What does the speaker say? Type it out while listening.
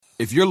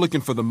If you're looking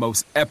for the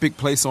most epic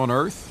place on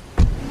Earth,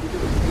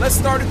 let's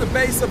start at the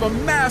base of a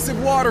massive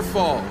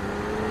waterfall.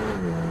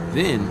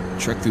 Then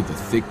trek through the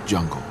thick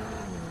jungle.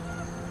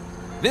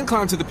 Then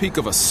climb to the peak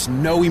of a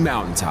snowy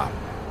mountaintop.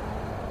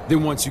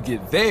 Then once you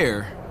get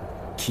there,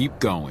 keep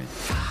going.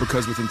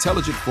 Because with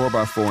intelligent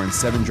 4x4 and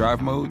 7 drive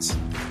modes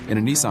and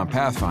a Nissan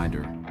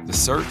Pathfinder, the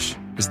search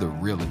is the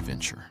real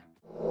adventure.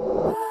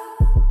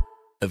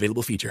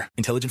 Available feature.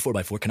 Intelligent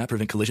 4x4 cannot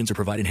prevent collisions or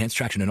provide enhanced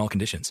traction in all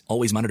conditions.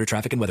 Always monitor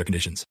traffic and weather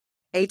conditions.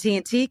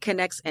 AT&T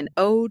connects an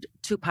ode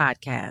to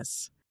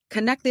podcasts.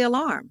 Connect the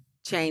alarm.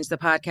 Change the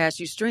podcast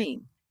you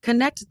stream.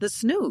 Connect the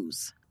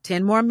snooze.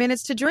 10 more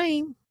minutes to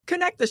dream.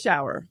 Connect the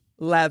shower.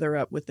 Lather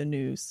up with the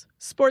news.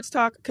 Sports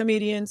talk,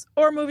 comedians,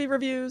 or movie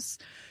reviews.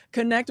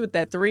 Connect with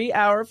that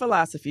 3-hour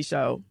philosophy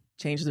show.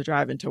 Change the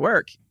drive into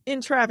work. In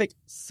traffic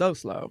so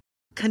slow.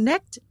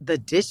 Connect the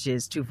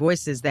dishes to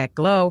voices that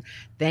glow.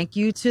 Thank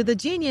you to the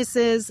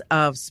geniuses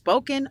of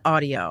spoken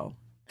audio.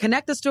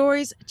 Connect the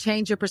stories,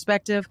 change your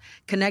perspective.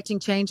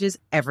 Connecting changes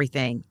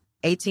everything.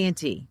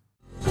 AT&T.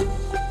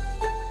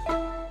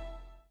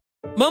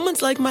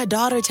 Moments like my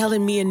daughter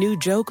telling me a new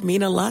joke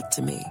mean a lot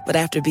to me. But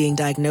after being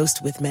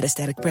diagnosed with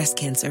metastatic breast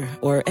cancer,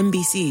 or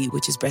MBC,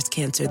 which is breast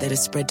cancer that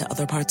is spread to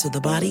other parts of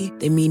the body,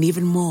 they mean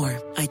even more.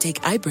 I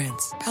take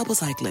Ibrance,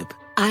 palbociclib.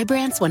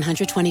 Ibrance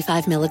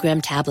 125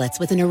 milligram tablets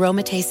with an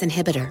aromatase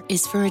inhibitor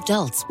is for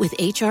adults with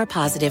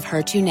HR-positive,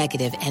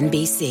 HER2-negative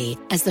MBC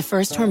as the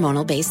first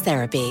hormonal-based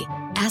therapy.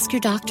 Ask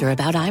your doctor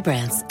about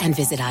Ibrance and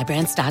visit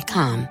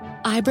Ibrance.com.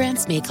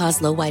 Ibrance may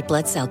cause low white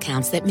blood cell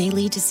counts that may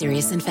lead to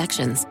serious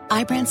infections.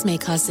 Ibrance may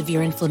cause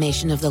severe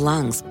inflammation of the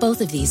lungs. Both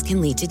of these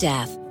can lead to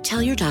death.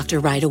 Tell your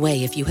doctor right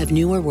away if you have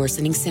new or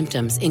worsening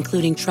symptoms,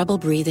 including trouble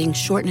breathing,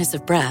 shortness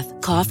of breath,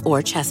 cough,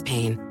 or chest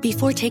pain.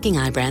 Before taking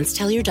Ibrance,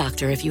 tell your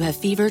doctor if you have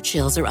fever,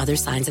 chills, or other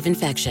signs of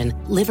infection,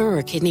 liver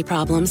or kidney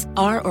problems,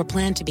 are or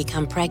plan to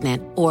become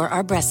pregnant, or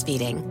are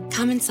breastfeeding.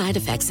 Common side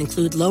effects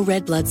include low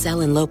red blood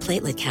cell and low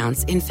platelet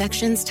counts,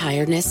 infections,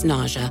 tiredness,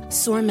 nausea,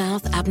 sore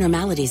mouth,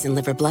 abnormalities in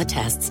liver blood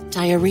tests,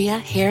 diarrhea,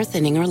 hair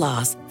thinning or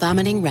loss,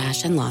 vomiting,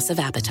 rash, and loss of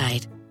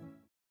appetite.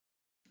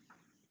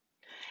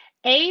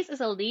 AIDS is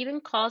a leading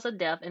cause of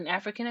death in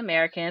African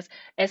Americans,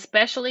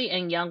 especially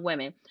in young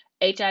women.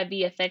 HIV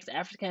affects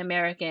African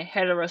American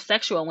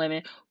heterosexual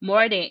women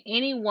more than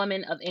any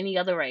woman of any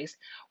other race.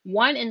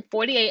 1 in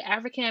 48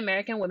 African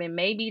American women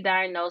may be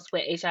diagnosed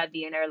with HIV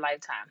in their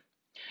lifetime.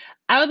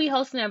 I will be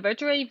hosting a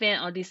virtual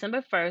event on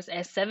December 1st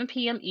at 7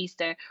 p.m.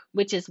 Eastern,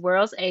 which is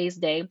World AIDS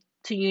Day,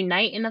 to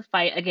unite in the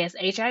fight against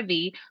HIV,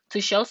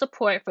 to show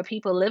support for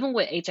people living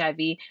with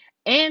HIV,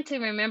 and to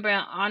remember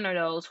and honor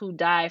those who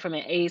died from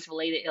an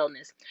AIDS-related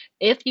illness.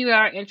 If you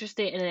are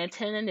interested in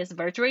attending this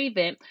virtual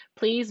event,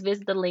 please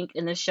visit the link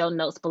in the show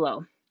notes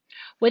below.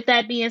 With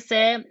that being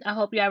said, I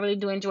hope y'all really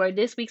do enjoy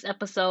this week's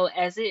episode,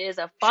 as it is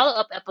a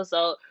follow-up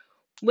episode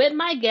with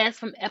my guest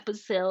from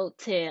episode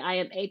 10. I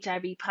am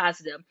HIV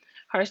positive.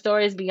 Her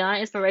story is beyond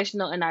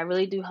inspirational, and I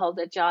really do hope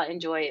that y'all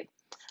enjoy it.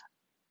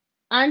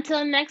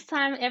 Until next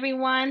time,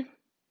 everyone,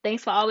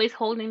 thanks for always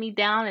holding me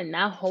down and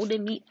now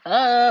holding me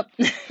up.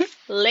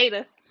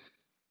 Later.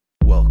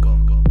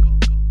 Welcome.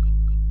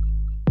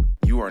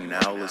 You are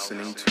now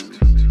listening to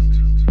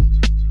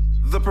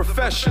The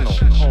Professional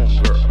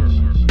Homegirl.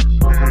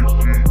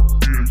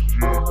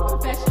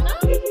 Professional?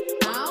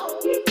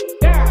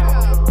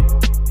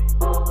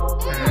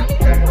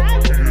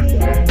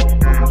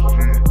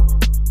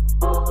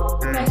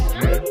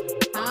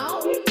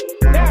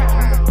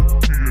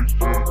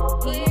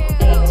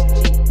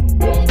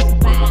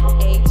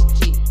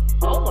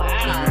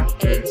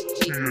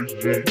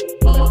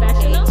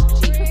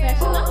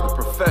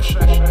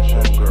 Professional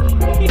homegirl.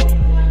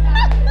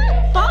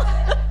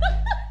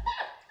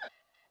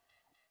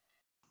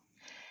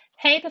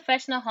 Hey,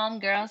 professional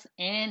homegirls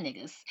and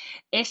niggas.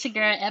 It's your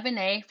girl,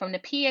 Ebony, from the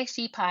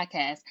PhD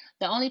podcast,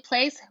 the only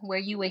place where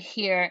you will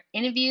hear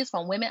interviews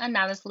from women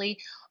anonymously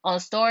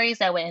on stories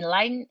that will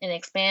enlighten and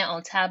expand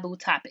on taboo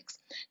topics.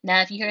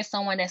 Now, if you hear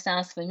someone that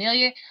sounds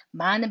familiar,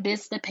 mind the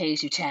business that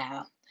pays you,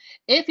 child.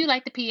 If you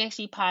like the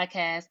PhD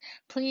podcast,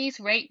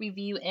 please rate,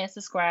 review, and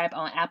subscribe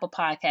on Apple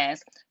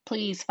Podcasts.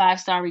 Please,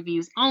 5-star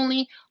reviews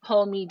only.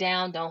 Hold me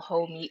down, don't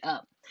hold me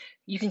up.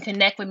 You can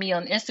connect with me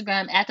on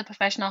Instagram at The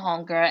Professional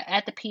Homegirl,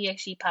 at the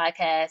PhD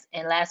Podcast,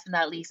 and last but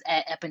not least,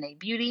 at Epinay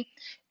Beauty.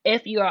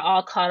 If you are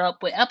all caught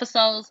up with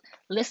episodes,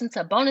 listen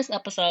to bonus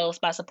episodes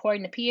by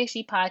supporting the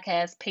PhD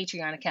Podcast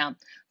Patreon account.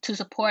 To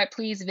support,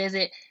 please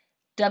visit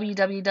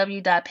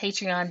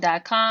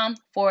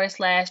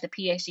www.patreon.com/the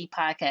PhD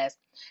Podcast.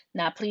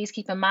 Now, please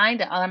keep in mind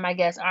that all of my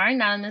guests are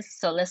anonymous,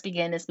 so let's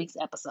begin this week's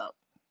episode.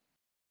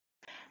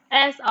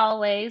 As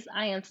always,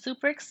 I am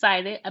super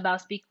excited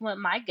about speaking with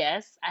my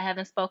guest. I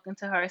haven't spoken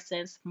to her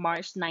since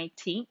March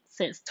 19th,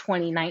 since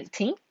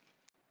 2019.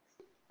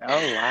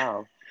 Oh,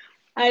 wow.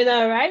 I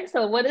know, right?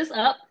 So what is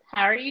up?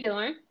 How are you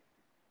doing?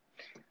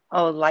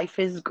 Oh, life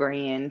is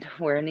grand.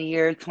 We're in the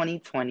year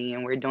 2020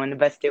 and we're doing the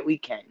best that we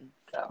can.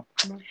 So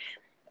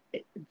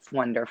it's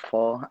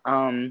wonderful.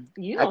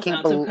 You don't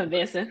sound too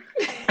convincing.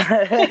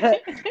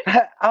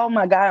 Oh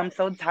my God, I'm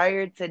so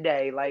tired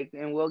today. Like,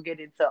 and we'll get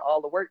into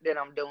all the work that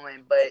I'm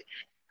doing, but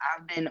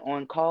I've been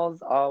on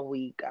calls all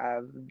week.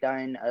 I've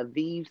done a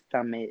ViVE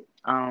summit.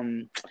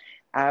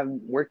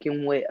 I'm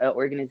working with an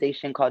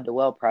organization called the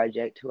Well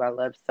Project, who I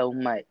love so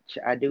much.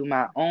 I do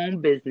my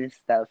own business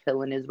stuff.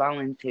 Healing is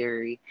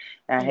voluntary.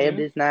 I have Mm-hmm.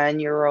 this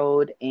 9-year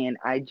old, and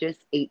I just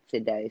ate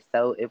today.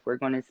 So if we're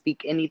going to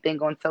speak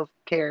anything on self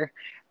care,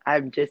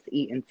 I've just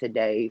eaten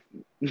today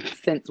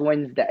since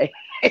Wednesday.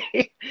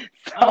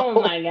 Oh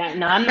So, my God.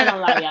 No, I'm not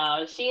gonna lie,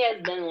 y'all. She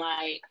has been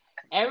like,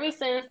 ever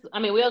since, I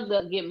mean,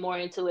 we'll get more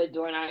into it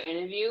during our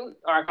interview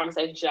or our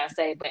conversation, should I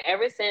say, but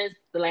ever since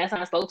the last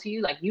time I spoke to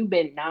you, like, you've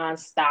been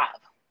nonstop.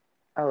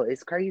 oh,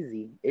 it's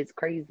crazy. It's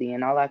crazy.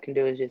 And all I can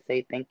do is just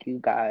say thank you,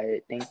 God.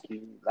 Thank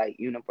you, like,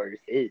 universe.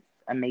 It's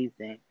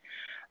amazing.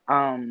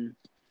 Um,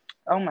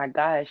 Oh my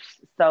gosh.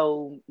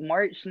 So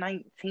March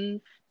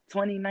 19th,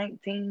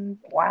 2019.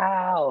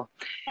 Wow.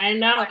 I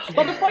know.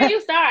 But before you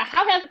start,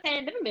 how has the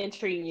pandemic been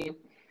treating you?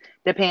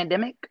 The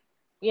pandemic,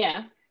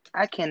 Yeah.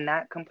 I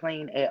cannot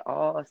complain at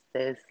all,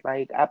 sis.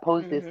 Like, I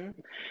posed this Mm-hmm.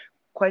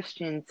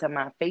 question to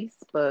my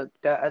Facebook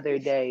the other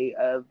day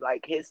of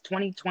like, has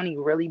 2020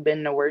 really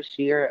been the worst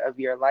year of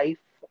your life?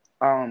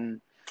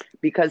 Um,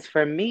 because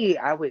for me,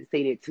 I would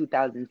say that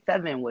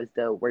 2007 was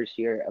the worst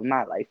year of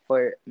my life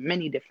for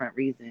many different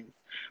reasons.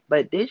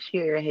 But this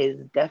year has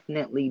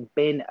definitely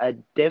been a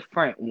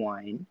different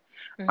one.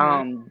 Mm-hmm.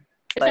 Um,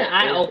 It's an but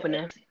eye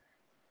opener.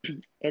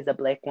 as a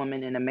black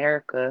woman in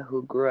America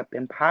who grew up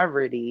in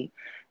poverty,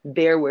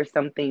 there were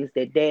some things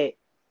that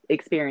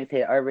experience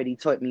had already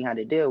taught me how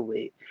to deal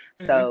with.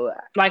 Mm-hmm. So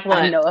Like I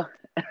what? know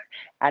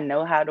I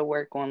know how to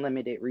work on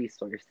limited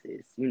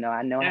resources. You know,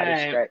 I know All how to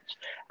right. stretch.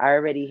 I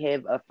already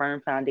have a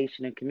firm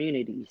foundation in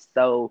community.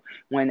 So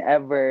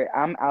whenever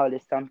I'm out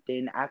of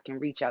something, I can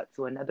reach out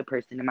to another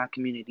person in my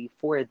community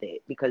for that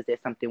because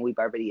that's something we've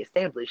already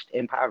established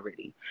in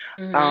poverty.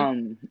 Mm-hmm.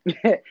 Um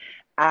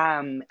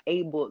I'm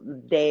able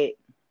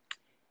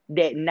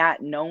that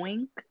not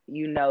knowing,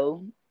 you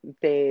know,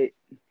 that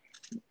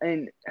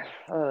and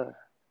uh,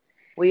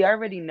 we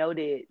already know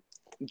that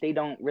they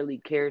don't really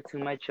care too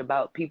much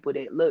about people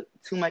that look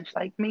too much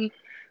like me.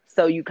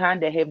 So you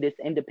kind of have this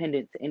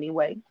independence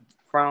anyway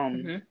from,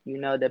 Mm-hmm. you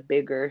know, the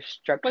bigger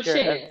Well, structure of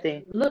shit,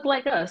 things. look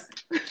like us.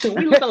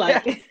 We look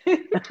alike.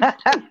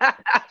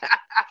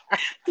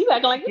 You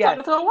acting like you Yes.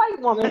 talking to a white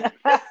woman.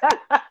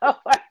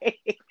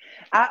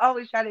 I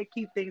always try to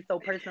keep things so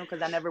personal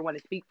because I never want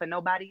to speak for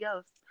nobody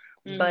else.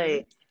 Mm-hmm.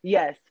 But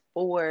yes,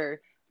 for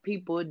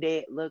people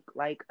that look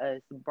like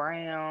us,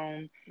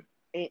 brown,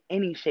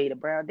 any shade of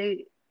brown,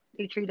 they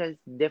treat us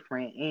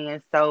different,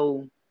 and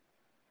so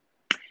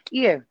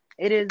yeah,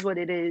 it is what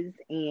it is,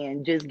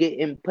 and just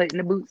getting putting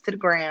the boots to the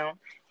ground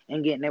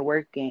and getting it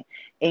working,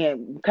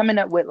 and coming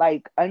up with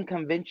like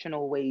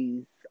unconventional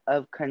ways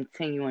of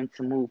continuing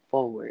to move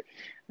forward.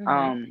 Mm-hmm.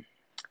 Um,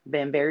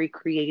 been very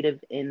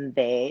creative in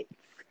that.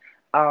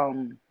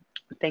 Um,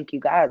 thank you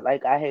God.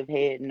 Like I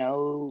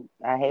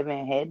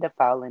haven't had to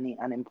file any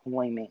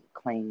unemployment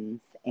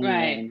claims,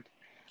 Right. and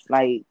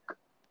like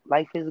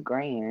life is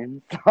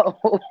grand.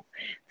 So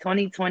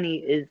 2020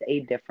 is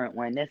a different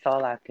one. That's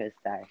all I could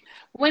say.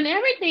 When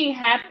everything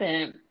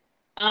happened,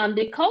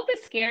 did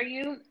COVID scare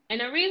you?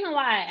 And the reason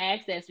why I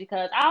ask this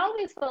because I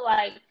always feel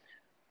like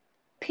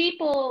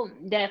people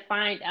that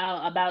find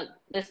out about,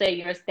 let's say,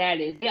 your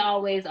status, they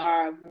always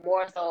are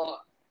more so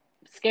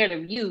scared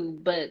of you,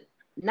 but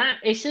not.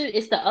 It's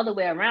the other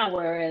way around.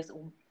 Whereas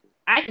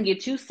I can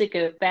get you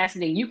sicker faster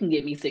than you can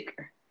get me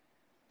sicker.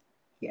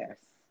 Yes,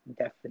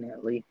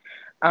 definitely.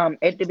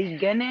 At the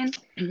beginning,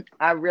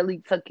 I really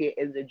took it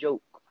as a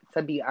joke,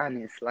 to be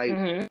honest. Like,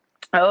 Mm-hmm.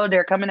 oh,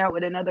 they're coming out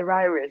with another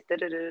virus. Da,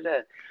 da, da, da.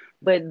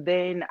 But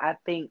then I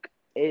think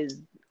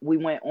as we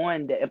went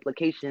on, the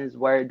implications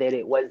were that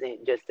it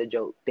wasn't just a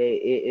joke, that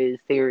it is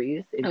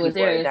serious and It was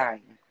people are serious.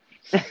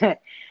 dying.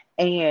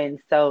 And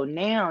so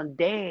now,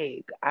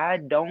 dag, I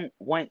don't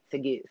want to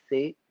get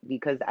sick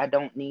because I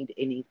don't need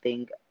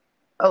anything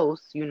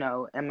else, you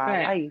know, in my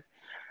Right. life.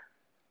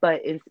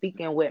 But in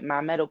speaking with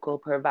my medical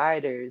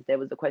providers, there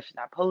was a question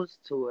I posed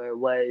to her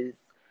was,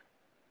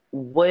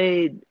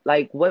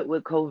 what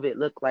would COVID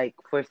look like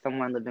for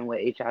someone living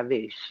with HIV?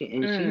 She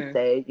Mm.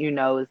 said, you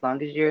know, as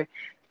long as you're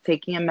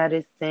taking your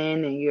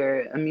medicine and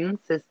your immune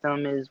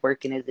system is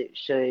working as it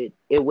should,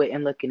 it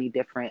wouldn't look any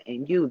different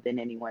in you than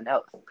anyone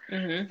else.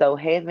 Mm-hmm. So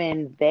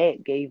having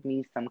that gave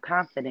me some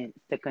confidence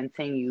to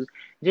continue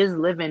just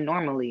living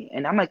normally.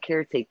 And I'm a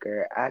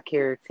caretaker. I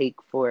caretake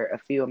for a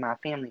few of my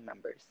family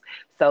members.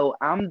 So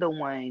I'm the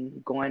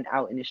one going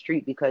out in the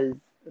street because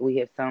we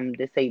have some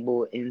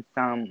disabled and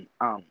some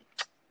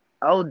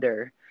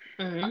older,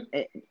 Mm-hmm.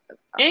 uh,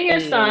 And your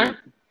and son.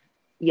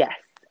 yes,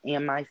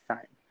 and my son.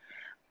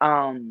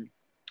 Um,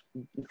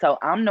 so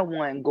I'm the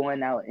one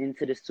going out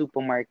into the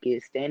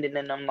supermarket, standing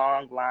in them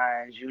long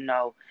lines, you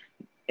know,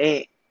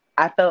 and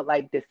I felt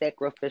like the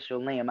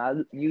sacrificial lamb. I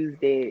used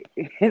it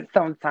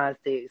sometimes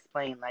to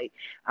explain, like,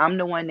 I'm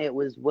the one that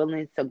was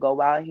willing to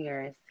go out here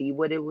and see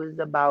what it was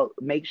about,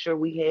 make sure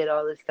we had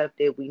all the stuff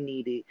that we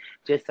needed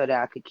just so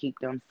that I could keep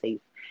them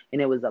safe.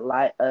 And it was a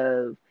lot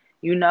of,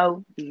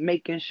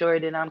 making sure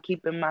that I'm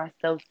keeping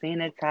myself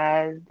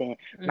sanitized and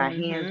my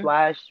hands Mm-hmm.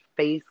 washed,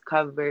 face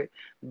covered,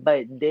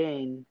 but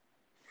then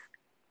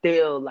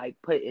still like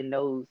putting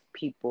those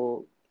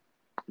people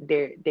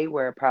there. They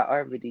were a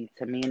priority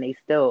to me, and they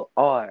still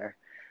are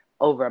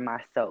over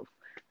myself.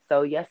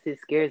 So yes, it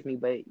scares me,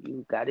 but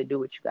you got to do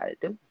what you got to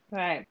do.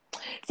 Right.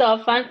 So,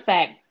 a fun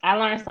fact: I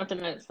learned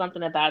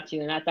something about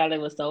you, and I thought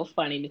it was so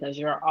funny because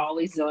you're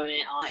always doing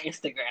it on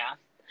Instagram.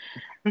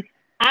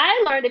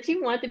 I learned that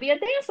you wanted to be a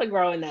dancer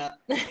growing up.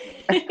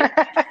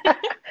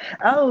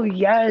 Oh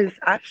yes,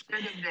 I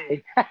should have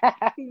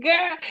been.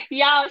 Girl,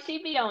 y'all,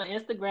 she be on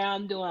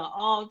Instagram doing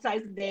all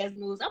types of dance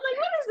moves. I'm like,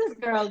 what is this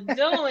girl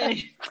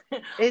doing?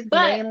 It's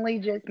but mainly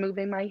just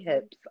moving my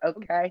hips,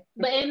 okay?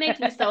 but it makes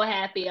me so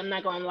happy. I'm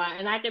not gonna lie,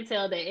 and I can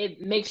tell that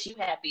it makes you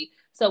happy.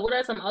 So, what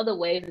are some other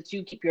ways that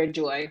you keep your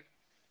joy?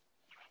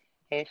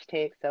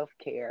 Hashtag self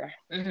care.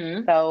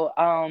 Mm-hmm. So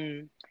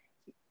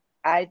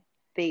I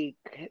think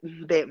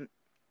that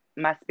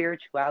my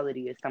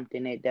spirituality is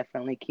something that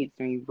definitely keeps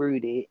me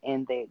rooted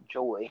in that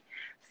joy.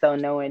 So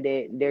knowing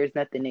that there's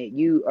nothing that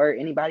you or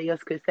anybody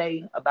else could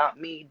say about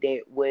me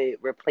that would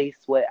replace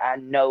what I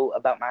know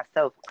about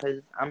myself,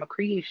 because I'm a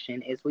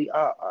creation, as we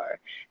all are,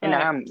 and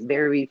Right. I'm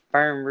very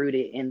firm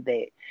rooted in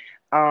that.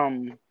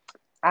 Um,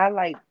 I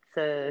like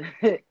to.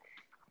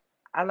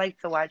 I like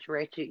to watch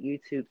Ratchet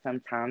YouTube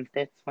sometimes.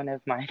 That's one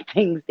of my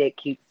things that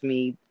keeps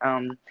me,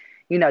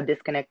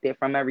 disconnected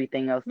from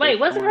everything else Wait, that's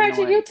what's the going right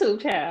to on.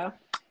 YouTube, child?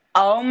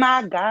 Oh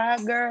my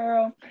God,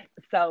 girl.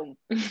 So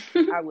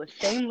I will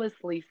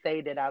shamelessly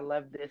say that I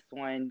love this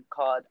one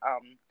called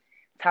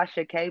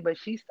Tasha K, but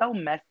she's so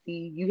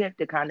messy. You have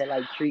to kind of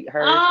like treat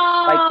her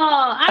like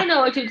Oh, I know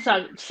what you're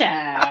talking,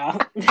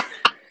 child.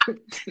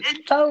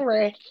 it's so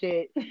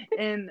ratchet.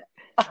 And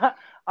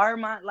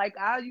Armand, like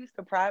I used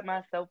to pride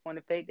myself on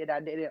the fact that I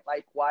didn't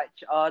like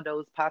watch all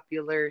those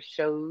popular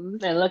shows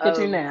And look at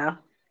you of now.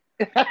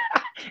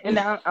 and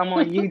now I'm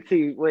on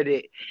YouTube with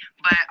it.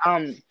 But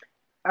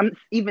I'm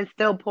even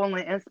still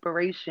pulling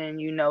inspiration,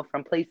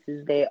 from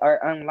places that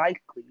are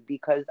unlikely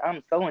because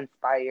I'm so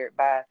inspired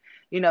by,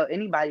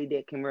 anybody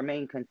that can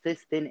remain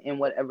consistent in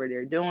whatever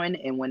they're doing,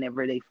 and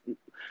whenever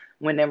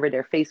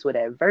they're faced with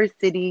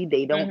adversity,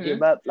 they don't give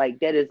Mm-hmm. up. Like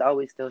that is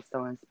always still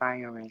so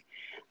inspiring.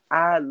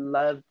 I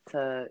love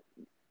to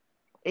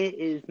it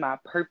is my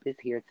purpose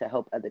here to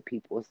help other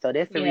people. So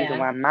that's the reason Yeah.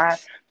 why my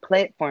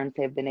platforms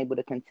have been able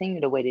to continue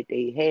the way that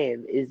they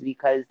have, is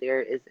because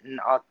there is an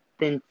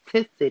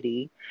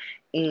authenticity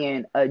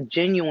and a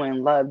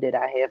genuine love that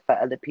I have for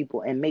other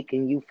people and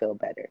making you feel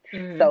better.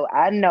 Mm-hmm. So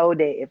I know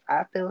that if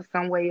I feel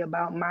some way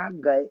about my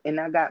gut, and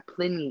I got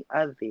plenty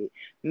of it,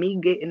 me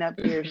getting up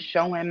there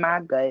showing my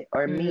gut,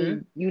 or Mm-hmm.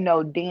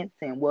 me,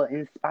 dancing, will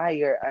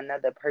inspire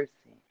another person.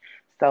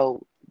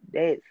 So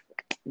that's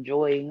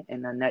joy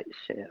in a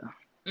nutshell.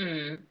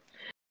 Mm.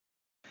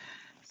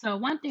 So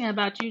one thing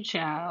about you,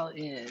 child,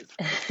 is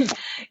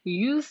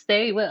you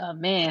stay with a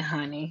man,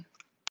 honey.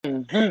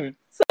 Hmm.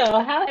 So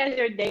how has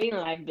your dating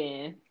life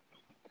been?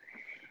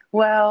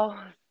 Well,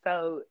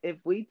 so if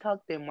we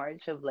talked in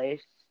March of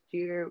last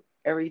year,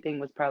 everything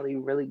was probably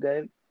really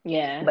good.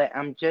 Yeah. But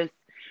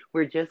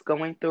we're just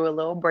going through a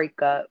little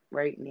breakup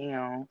right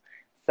now.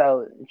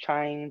 So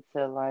trying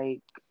to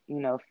like,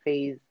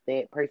 phase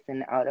that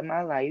person out of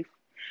my life.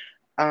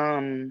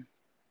 Um,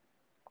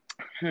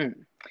 hmm.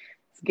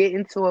 It's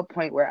getting to a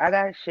point where I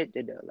got shit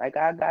to do. Like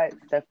I got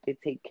stuff to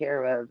take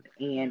care of,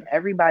 and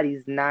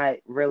everybody's not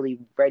really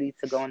ready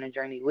to go on a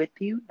journey with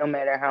you, no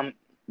matter how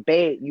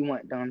bad you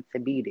want them to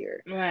be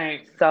there.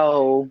 Right.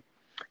 So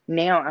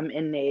now I'm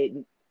in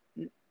the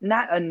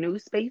not a new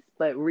space,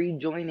 but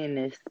rejoining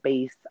this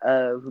space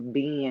of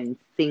being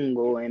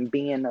single and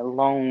being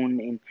alone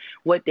and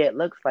what that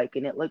looks like.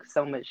 And it looks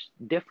so much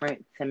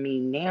different to me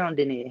now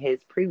than it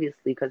has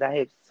previously because I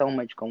have so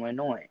much going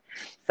on.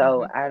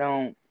 So Hmm. I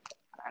don't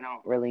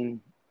really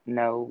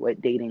know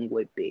what dating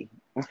would be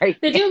right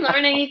Did you now.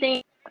 learn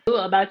anything new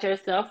about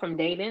yourself from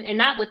dating, and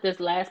not with this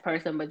last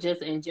person, but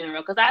just in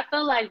general? Because I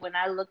feel like when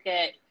I look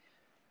at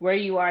where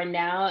you are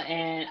now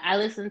and I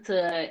listen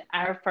to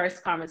our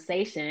first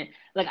conversation,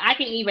 like I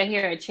can even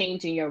hear a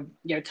change in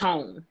your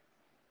tone.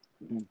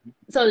 Mhm,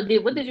 So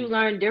what did you mhm.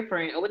 learn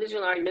different, or what did you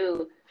learn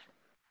new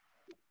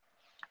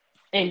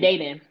in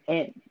dating?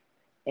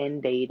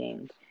 And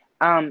dating.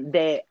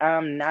 That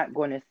I'm not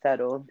going to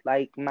settle.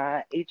 Like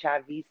my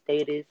HIV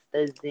status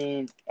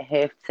doesn't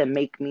have to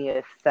make me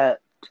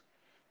accept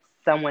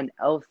someone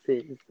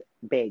else's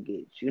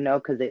baggage,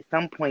 because at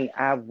some point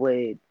I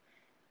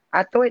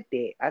thought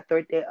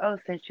that, oh,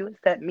 since you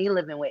accept me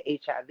living with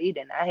HIV,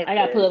 then I have I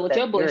got to put up with accept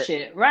your your,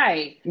 bullshit,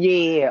 right?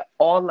 yeah,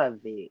 all of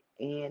it.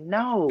 And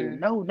no, Mm.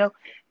 no, no.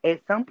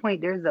 At some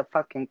point, there's a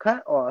fucking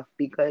cutoff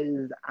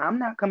because I'm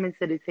not coming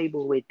to the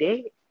table with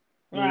that.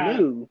 Right.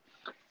 No.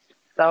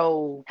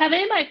 So, Have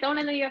anybody thrown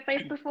it in your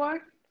face before?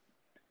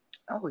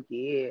 oh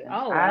yeah,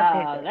 Oh I've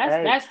had wow, an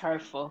that's ex.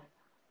 hurtful.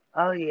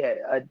 Oh yeah,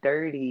 a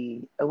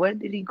dirty. What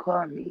did he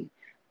call me?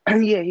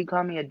 Yeah, he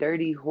called me a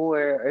dirty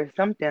whore or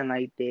something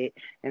like that.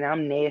 And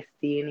I'm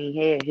nasty, and he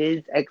had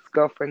his ex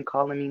girlfriend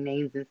calling me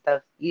names and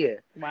stuff. Yeah,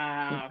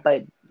 Wow.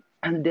 but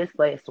this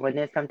last one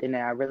is something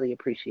that I really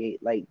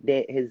appreciate. Like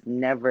that has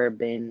never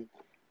been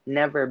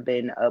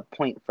a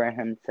point for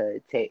him to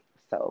take.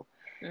 So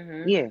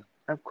Mhm. yeah,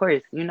 of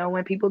course. You know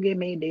when people get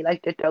mad, they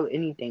like to throw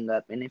anything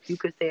up. And if you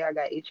could say I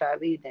got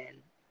HIV,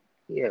 then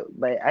yeah.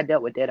 But I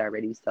dealt with that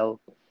already, so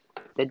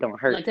that don't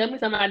hurt. Like, tell me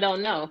something I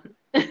don't know.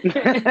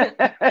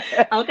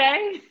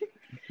 Okay.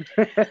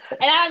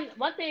 And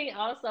one thing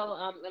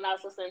also, when I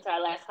was listening to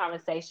our last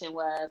conversation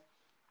was,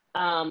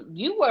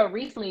 you were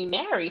recently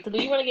married. So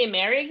do you want to get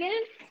married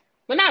again?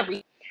 Well, not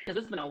recently,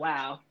 because it's been a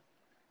while.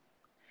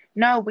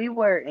 No, we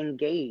were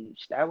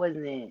engaged. I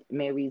wasn't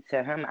married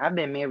to him. I've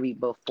been married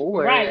Right,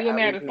 before. you were I was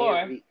married before.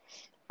 married,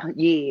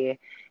 yeah,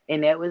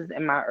 and that was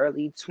in my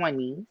early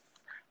 20s.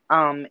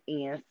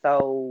 And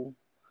so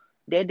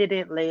that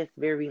didn't last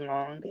very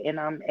long. And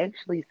I'm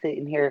actually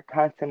sitting here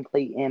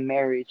contemplating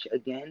marriage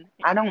again.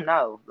 I don't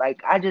know.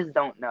 Like, I just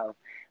don't know.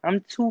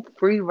 I'm too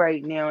free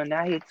right now, and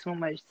I had too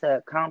much to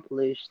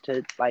accomplish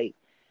to, like,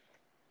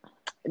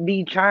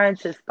 be trying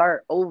to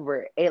start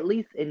over, at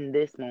least in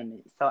this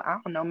moment. So I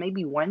don't know,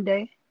 maybe one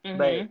day,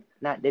 but Mhm.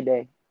 not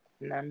today.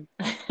 No.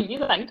 You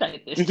trying to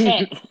get this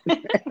check.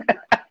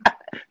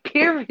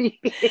 Period.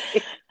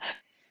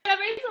 The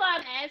reason why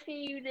I'm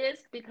asking you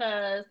this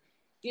because,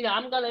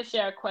 I'm gonna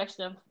share a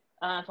question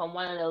from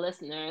one of the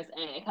listeners,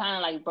 and it kind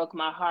of like broke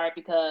my heart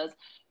because,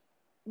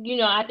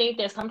 I think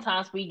that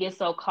sometimes we get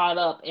so caught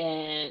up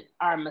in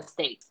our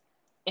mistakes,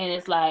 and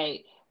it's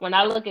like when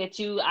I look at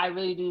you, I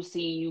really do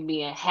see you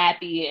being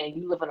happy and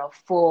you living a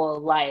full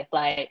life.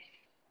 Like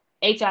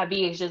HIV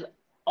is just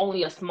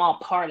only a small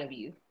part of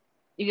you.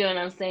 You get what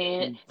I'm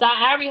saying? So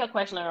I read her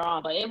question later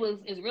on, but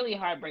it's really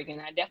heartbreaking.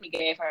 I definitely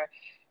gave her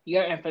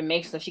your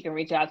information so she can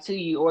reach out to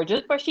you, or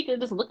just for she could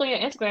just look on your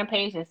Instagram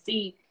page and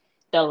see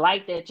the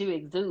light that you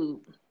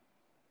exude.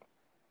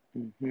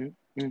 Mhm.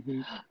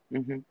 Mhm.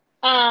 Mhm.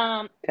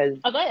 Because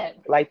Oh, go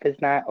ahead. life is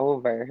not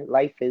over.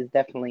 Life is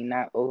definitely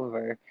not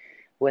over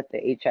with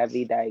the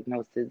HIV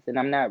diagnosis, and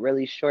I'm not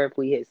really sure if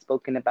we had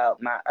spoken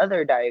about my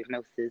other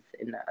diagnosis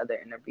in the other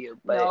interview,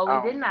 but No,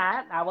 we did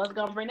not. I was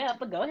gonna bring it up,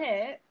 but go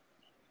ahead.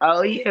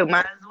 oh yeah,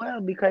 might as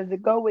well because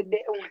it go with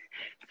that one.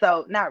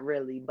 So not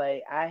really,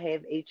 but I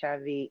have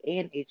HIV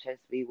and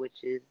HSV,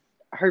 which is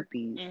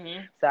herpes.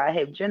 Hmm. So I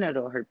have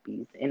genital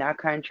herpes, and I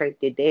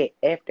contracted that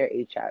after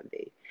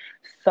HIV.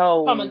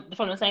 From So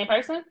from the same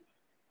person?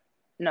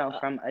 no, Uh,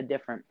 from a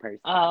different oh, person.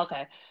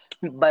 okay.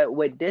 But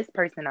with this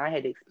person,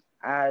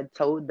 I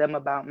told them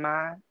about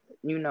my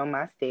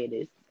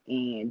status,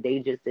 and they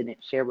just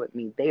didn't share with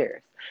me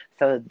theirs.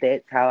 So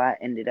that's how I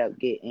ended up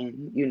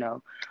getting,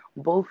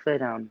 both of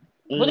them.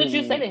 What did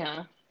you say And to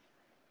him?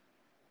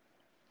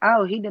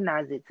 oh, he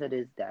denies it to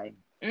this day.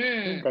 He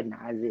Mm.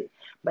 denies it.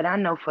 But I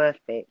know for a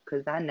fact,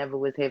 because I never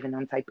was having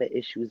them type of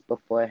issues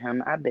before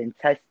him. I've been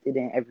tested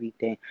and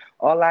everything.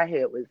 All I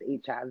had was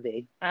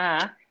HIV.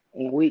 Ah.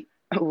 And we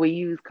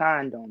used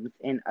condoms.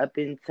 And up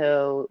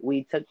until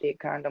we took that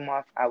condom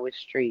off, I was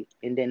straight.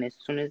 And then as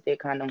soon as that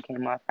condom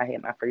came off, I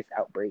had my first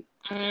outbreak.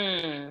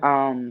 Mm.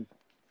 Um,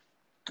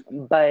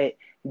 but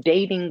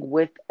dating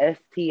with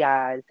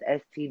STIs,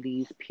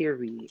 STDs,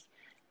 period,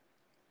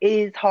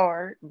 is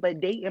hard, but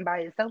dating by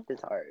itself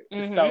is hard.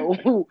 Mhm.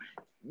 So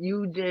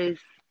you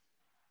just,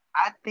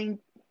 I think,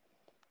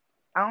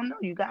 I don't know,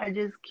 you gotta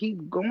just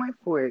keep going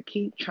for it,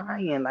 keep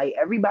trying. Like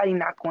everybody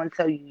not gonna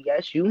tell you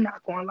yes, you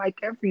not gonna like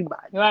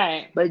everybody,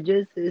 Right. but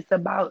just it's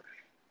about.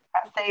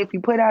 I say if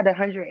you put out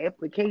 100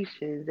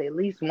 applications, at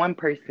least one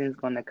person's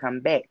gonna come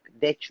back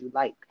that you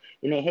like,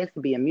 and it has to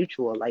be a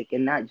mutual like,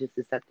 and not just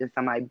accepting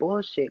somebody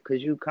bullshit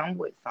because you come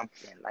with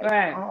something. Like,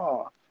 Right.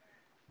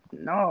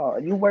 no,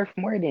 you worth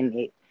more than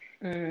it.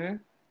 Mhm.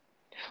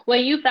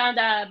 When you found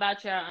out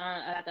about your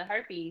the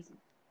herpes,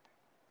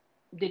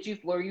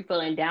 were you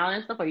feeling down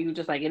and stuff, or you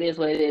just like it is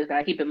what it is,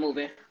 gotta keep it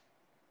moving?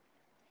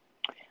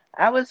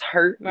 I was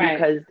hurt Right.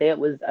 because that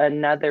was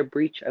another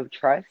breach of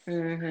trust.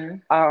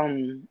 Mhm.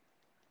 Um,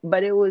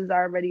 but it was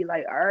already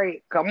like, all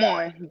right, come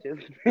on,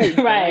 just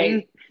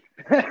Right.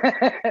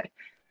 join.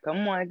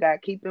 Come on, gotta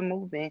keep it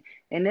moving.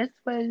 And this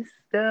has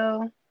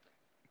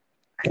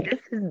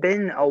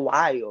been a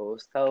while,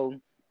 so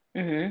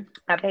Mhm.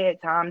 I've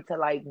had time to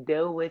like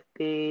deal with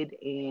it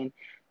and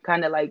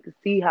kind of like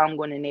see how I'm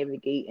going to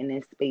navigate in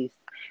this space.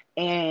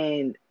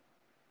 And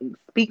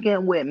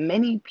speaking with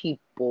many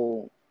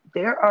people,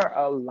 there are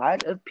a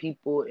lot of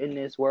people in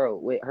this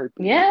world with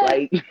herpes. Yeah.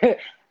 Like,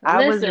 I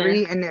was Listen.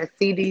 reading the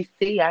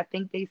CDC, I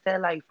think they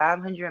said like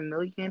 500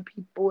 million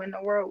people in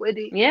the world with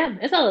it. Yeah,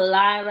 it's a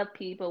lot of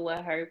people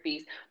with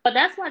herpes, but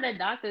that's why the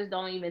doctors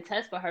don't even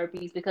test for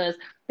herpes because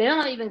they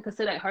don't even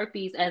consider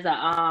herpes as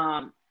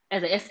a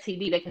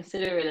STD. They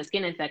consider it a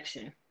skin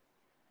infection.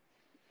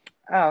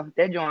 Oh,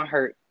 that joint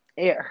hurt.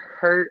 It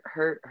hurt.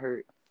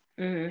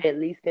 At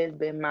least that's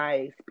been my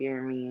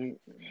experience.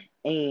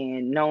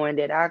 And knowing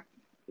that I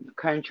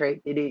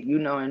contracted it,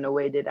 in the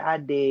way that I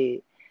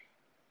did,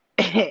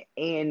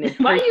 and this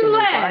Why you person is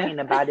laugh? lying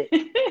about it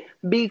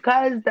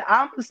because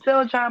I'm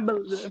still trying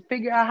to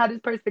figure out how this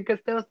person could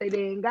still say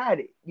they ain't got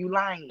it. You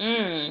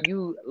lying.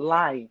 You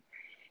lying.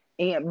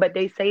 But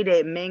they say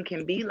that men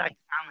can be like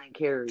silent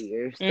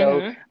carriers.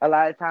 So a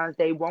lot of times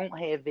they won't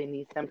have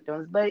any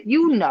symptoms, but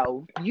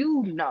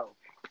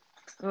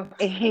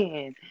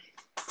And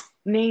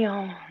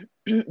now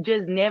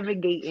just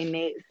navigating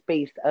that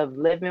space of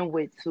living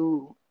with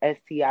two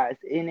STIs,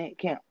 and it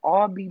can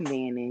all be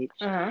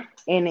managed,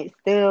 and it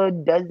still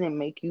doesn't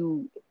make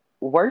you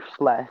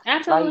worthless.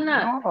 Absolutely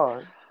not.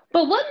 No.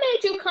 But what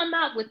made you come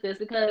out with this?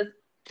 Because,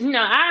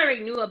 I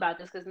already knew about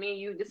this because me and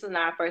you, this is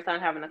not our first time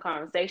having a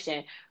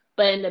conversation.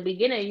 But in the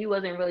beginning, you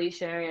wasn't really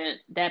sharing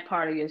that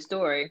part of your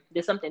story.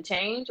 Did something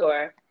change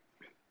or?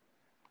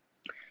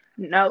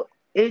 No,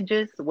 it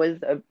just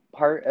was a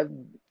part of,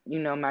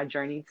 my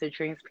journey to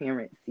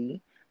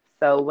transparency.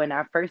 So when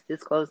I first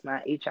disclosed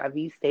my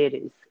HIV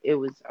status, it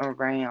was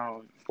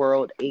around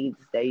World AIDS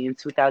Day in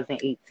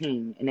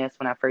 2018, and that's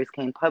when I first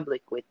came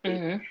public with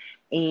it.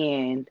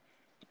 And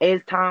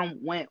as time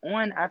went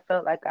on, I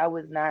felt like I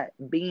was not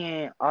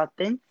being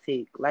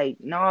authentic. Like,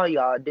 no,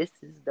 y'all, this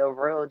is the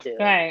real deal.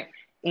 Right.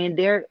 And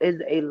there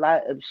is a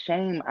lot of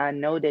shame I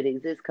know that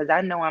exists because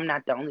I know I'm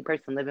not the only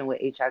person living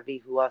with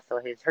HIV who also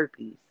has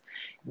herpes.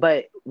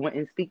 But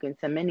when speaking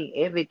to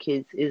many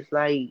advocates, it's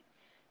like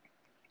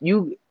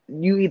you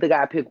either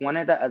gotta pick one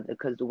or the other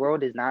because the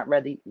world is not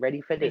ready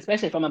for this.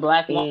 Especially from a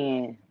black woman.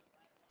 And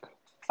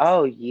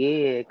oh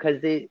yeah,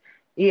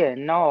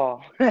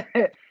 no,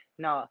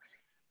 no.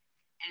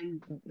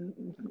 And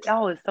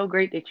it's so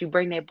great that you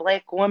bring that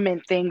black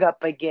woman thing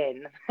up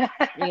again.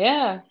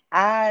 Yeah.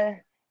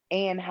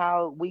 And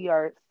how we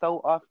are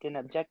so often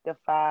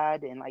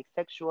objectified and like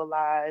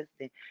sexualized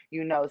and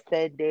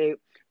said that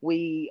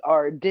we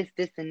are this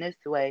and this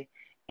way.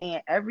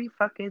 And every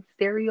fucking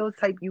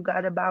stereotype you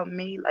got about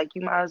me, like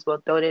you might as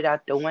well throw that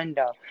out the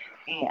window.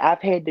 And I've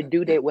had to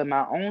do that with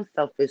my own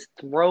self, is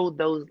throw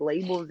those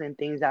labels and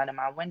things out of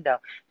my window.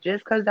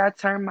 Just because I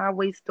turn my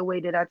waist the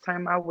way that I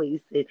turn my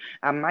waist,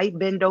 I might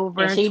bend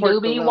over and she twerk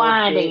do be a little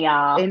winding, bit,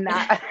 y'all.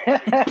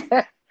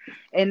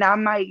 and I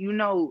might,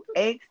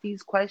 ask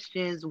these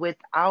questions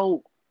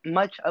without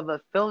much of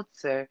a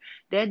filter.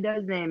 That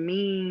don't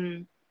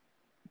mean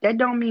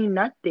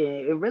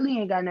nothing. It really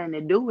ain't got nothing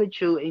to do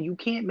with you, and you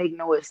can't make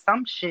no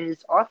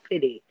assumptions off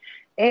of it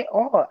at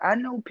all. I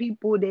know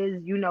people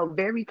that's,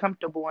 very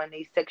comfortable in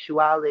their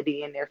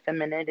sexuality and their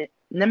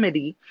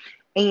femininity,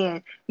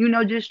 and,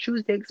 just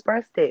choose to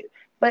express that,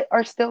 but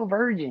are still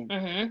virgins.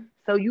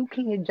 So you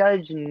can't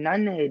judge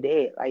none of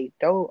that. Like,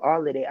 throw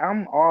all of that.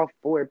 I'm all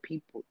for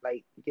people,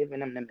 like,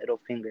 giving them the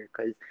middle finger,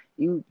 because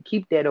you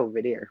keep that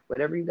over there.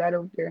 Whatever you got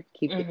over there,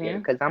 keep it there,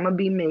 because I'm going to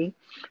be me,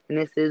 and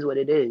this is what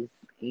it is.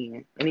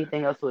 And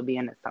anything else would be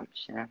an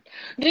assumption.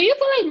 Do you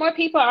feel like more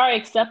people are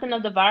accepting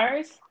of the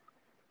virus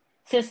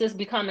since it's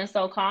becoming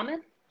so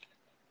common?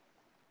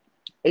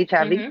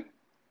 HIV?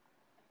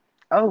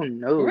 Oh,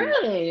 no.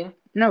 Really?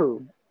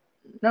 No.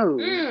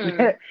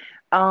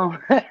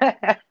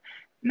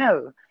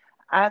 No.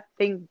 I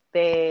think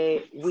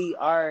that we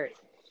are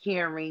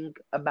hearing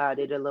about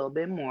it a little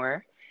bit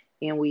more.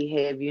 And we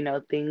have,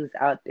 things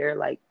out there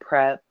like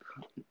PrEP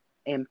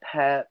and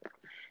PEP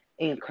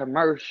and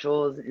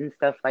commercials and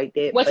stuff like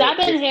that. Which but I've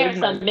been the hearing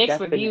stigma some is mixed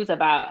definite. reviews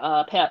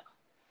about PEP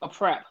or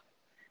PrEP.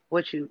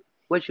 What you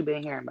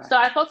been hearing about? So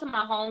I spoke to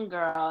my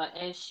homegirl,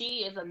 and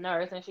she is a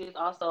nurse, and she's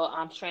also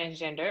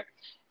transgender,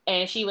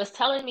 and she was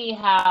telling me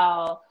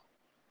how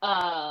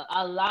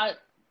a lot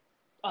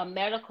of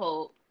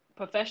medical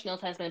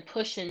professionals has been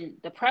pushing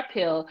the PrEP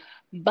pill,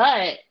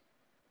 but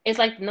it's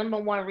like number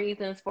one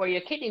reasons for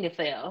your kidney to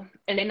fail,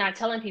 and they're not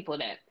telling people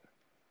that.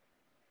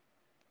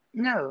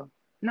 No.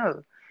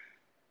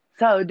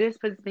 So this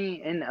puts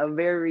me in a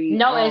very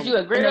no, as you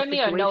agree with me,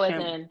 situation. or no, as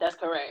in that's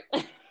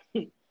correct.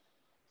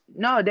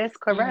 No, that's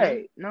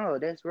correct. No,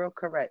 that's real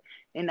correct.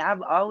 And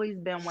I've always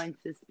been one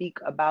to speak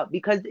about,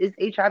 because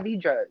it's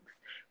HIV drugs.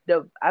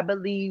 I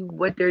believe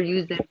what they're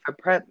using for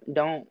PrEP,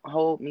 don't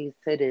hold me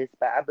to this,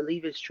 but I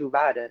believe it's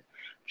Truvada.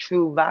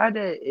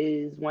 Truvada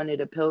is one of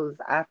the pills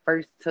I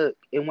first took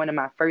in one of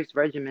my first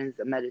regimens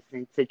of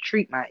medicine to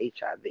treat my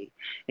HIV.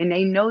 And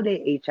they know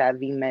that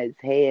HIV meds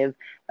have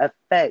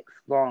effects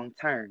long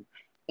term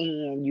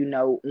and,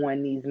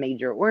 on these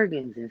major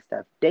organs and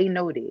stuff. They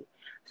know that.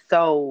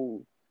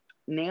 So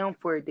now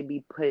for it to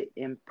be put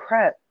in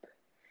PrEP,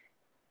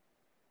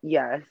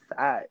 yes,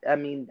 I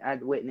mean, I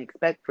wouldn't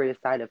expect for the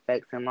side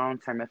effects and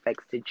long-term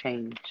effects to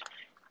change.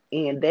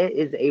 And that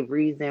is a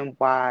reason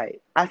why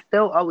I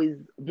still always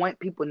want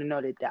people to know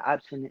that the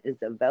option is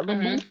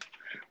available.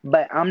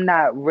 But I'm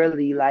not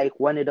really like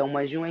one of them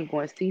ones. You ain't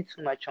going to see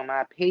too much on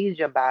my page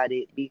about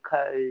it,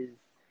 because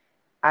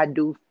I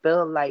do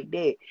feel like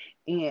that.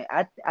 And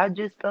I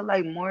just feel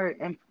like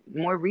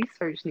more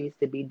research needs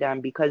to be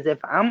done, because if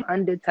I'm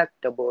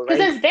undetectable, right?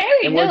 Because it's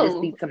very and new. we'll just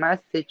speak to my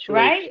situation.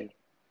 Right?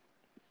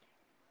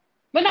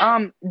 But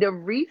not The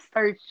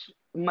research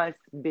must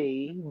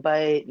be,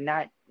 but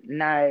not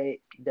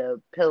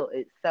the pill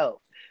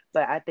itself.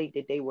 But I think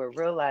that they were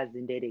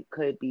realizing that it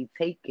could be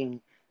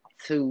taken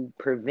to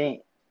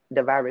prevent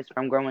the virus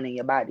from growing in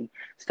your body.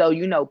 So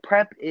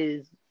PrEP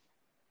is,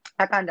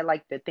 I kind of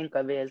like to think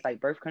of it as like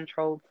birth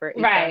control for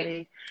right.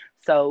 HIV.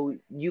 So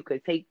you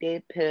could take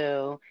that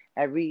pill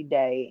every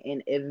day,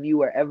 and if you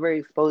were ever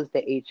exposed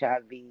to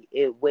HIV,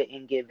 it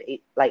wouldn't give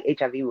it, like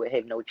HIV would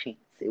have no chance.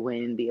 It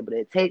wouldn't be able to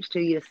attach to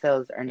your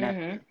cells or Mhm.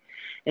 nothing.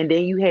 And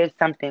then you have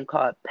something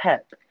called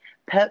PEP.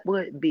 PEP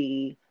would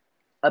be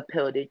a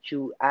pill that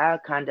I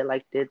kind of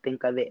like to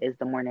think of it as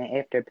the morning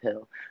after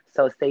pill.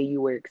 So, say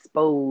you were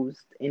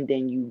exposed and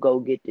then you go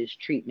get this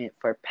treatment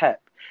for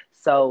PEP.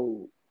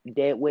 So,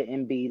 that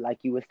wouldn't be like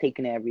you was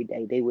taking it every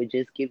day. They would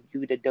just give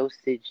you the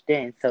dosage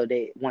then, so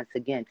that once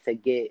again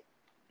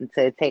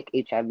to attack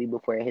HIV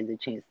before it has a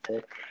chance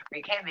to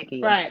wreak havoc in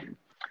your Right. body.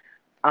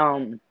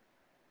 Um,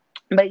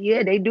 but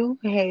yeah, they do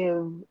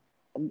have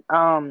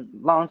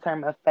long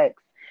term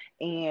effects.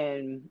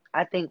 And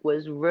I think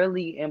what's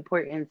really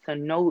important to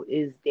note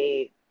is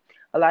that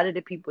a lot of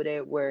the people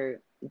that were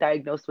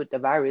diagnosed with the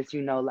virus,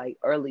 like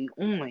early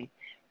on,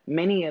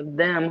 many of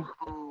them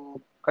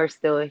who are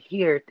still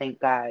here, thank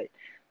God,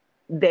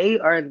 they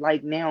are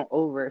like now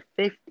over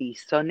 50.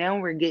 So now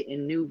we're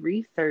getting new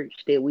research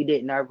that we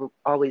didn't ever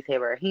always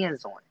have our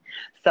hands on.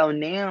 So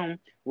now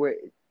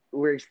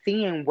we're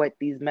seeing what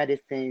these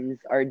medicines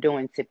are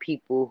doing to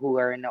people who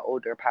are in the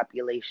older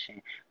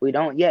population. We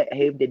don't yet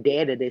have the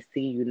data to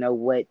see,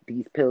 what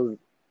these pills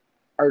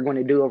are going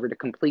to do over the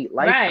complete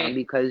lifetime, Right.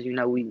 because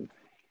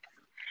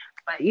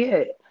but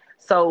yeah.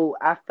 So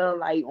I feel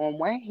like on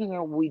one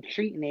hand we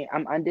treating it,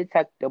 I'm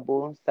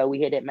undetectable. So we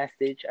hear that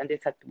message,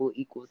 undetectable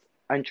equals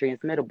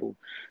untransmittable.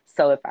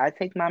 So if I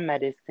take my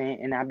medicine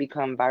and I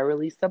become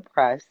virally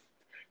suppressed,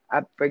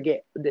 I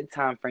forget the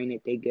time frame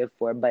that they give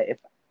for, but if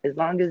as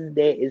long as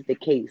that is the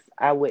case,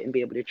 I wouldn't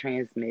be able to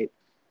transmit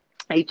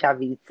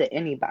HIV to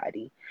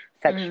anybody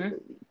Mhm.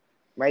 sexually,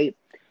 right?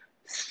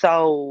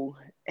 So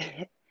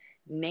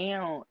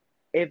now,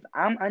 if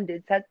I'm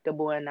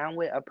undetectable and I'm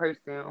with a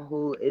person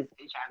who is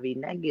HIV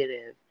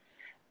negative,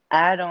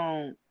 I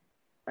don't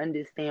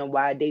understand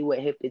why they would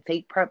have to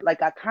take PrEP.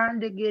 Like, I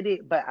kind of get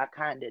it, but I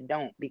kind of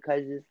don't,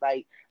 because it's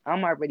like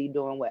I'm already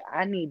doing what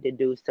I need to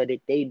do so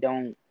that they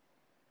don't,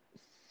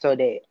 so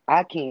that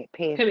I can't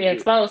pass Could be it.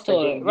 exposed But to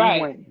it. then you Right.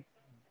 want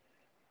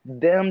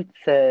them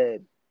to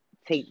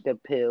take the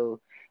pill.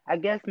 I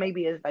guess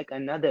maybe it's like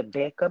another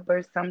backup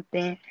or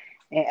something.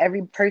 And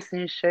every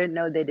person should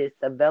know that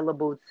it's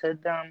available to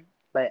them,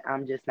 but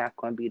I'm just not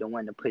going to be the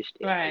one to push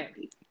that Right.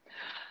 maybe.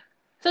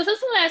 So since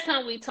the last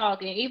time we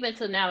talked, and even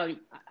to now,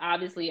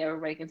 obviously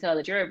everybody can tell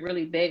that you're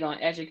really big on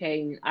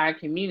educating our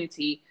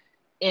community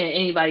and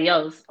anybody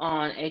else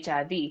on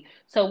HIV.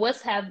 So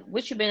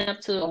what you been up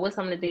to, or what's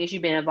some of the things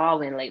you've been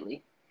involved in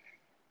lately?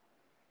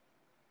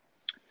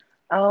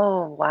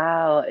 Oh,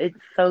 wow. It's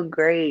so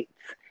great.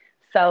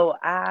 So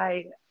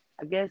I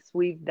guess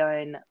we've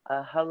done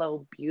a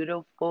Hello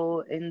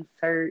Beautiful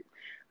insert.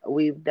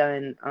 We've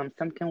done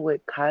something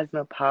with Mm-hmm.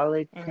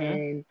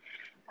 Cosmopolitan.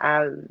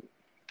 I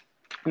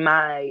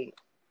My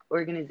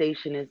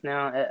organization is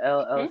now an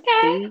Okay.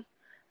 LLC.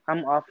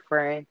 I'm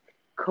offering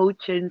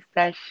coaching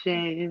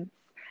sessions.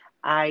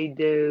 I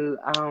do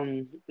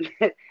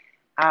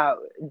I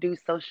do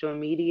social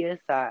media,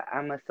 so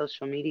I'm a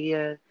social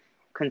media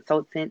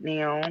consultant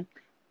now.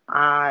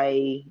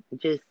 I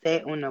just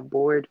sat on the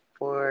board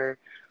for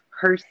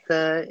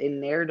HRSA,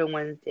 and they're the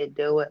ones that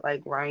deal with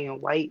like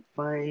Ryan White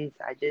funds.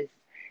 I just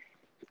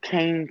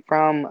came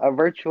from a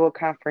virtual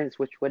conference,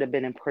 which would have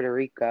been in Puerto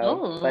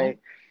Rico, Oh. but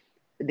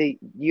the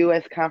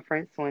U.S.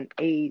 conference on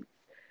AIDS.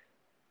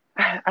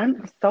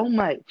 I'm so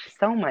much,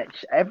 so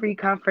much. Every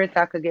conference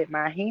I could get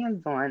my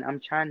hands on, I'm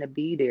trying to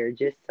be there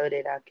just so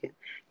that I can,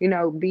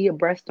 be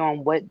abreast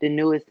on what the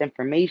newest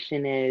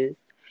information is,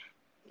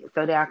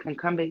 so that I can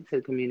come back to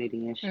the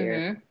community and share.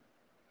 Mm-hmm.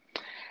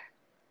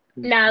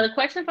 Now Mhm. the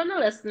question from the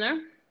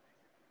listener.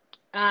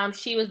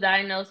 She was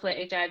diagnosed with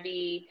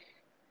HIV.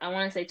 I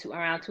want to say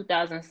around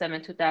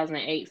 2007,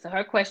 2008. So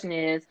her question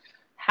is,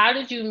 how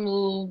did you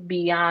move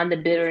beyond the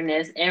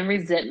bitterness and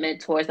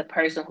resentment towards the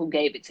person who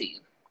gave it to you?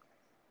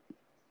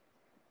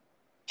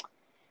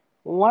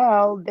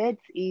 Well,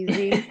 that's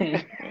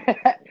easy.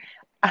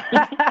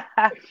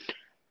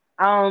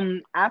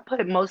 I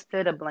put most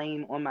of the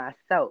blame on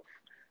myself,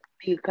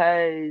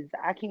 because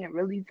I can't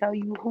really tell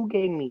you who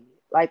gave me.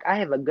 Like, I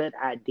have a good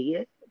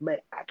idea,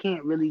 but I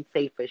can't really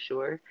say for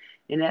sure.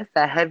 And that's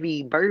a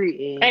heavy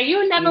burden, And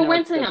you never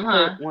went to to him, put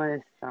huh?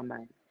 on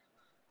somebody.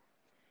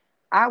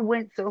 I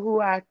went to who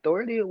I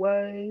thought it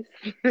was.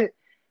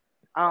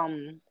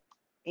 um,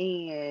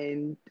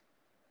 and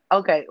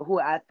okay, who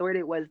I thought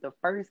it was the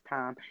first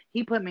time.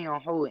 He put me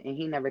on hold and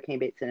he never came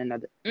back to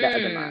the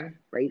other line, Mm.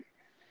 right?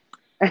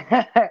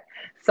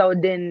 So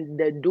then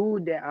the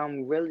dude that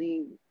I'm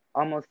really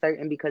almost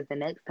certain, because the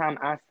next time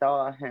I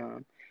saw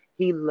him,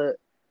 he looked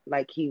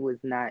like he was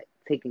not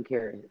taking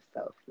care of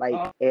himself,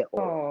 like at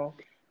all.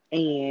 Oh.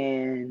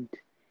 And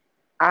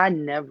I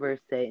never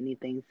said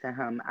anything to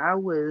him. I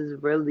was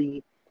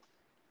really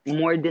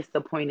more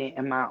disappointed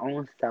in my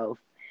own self.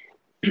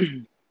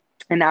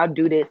 And I'll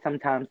do that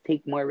sometimes,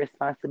 take more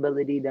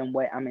responsibility than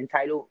what I'm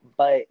entitled.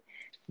 But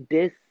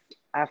this,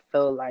 I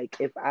feel like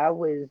if I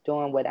was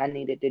doing what I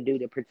needed to do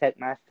to protect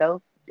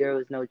myself, there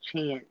was no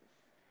chance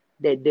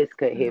that this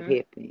could have Mm-hmm.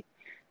 happened.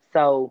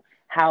 So,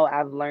 how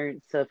I've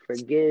learned to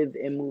forgive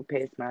and move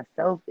past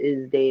myself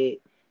is that,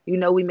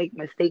 we make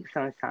mistakes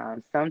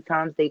sometimes.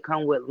 Sometimes they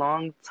come with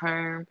long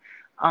term,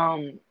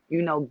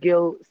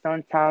 guilt.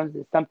 Sometimes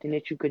it's something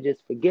that you could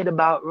just forget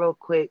about real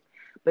quick.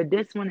 But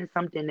this one is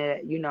something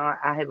that,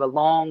 I have a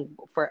long,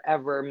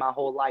 forever, my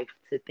whole life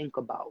to think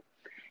about.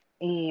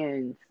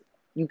 And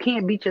you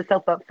can't beat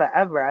yourself up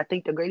forever. I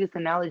think the greatest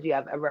analogy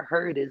I've ever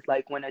heard is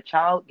like when a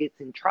child gets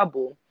in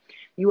trouble,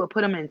 you would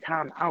put them in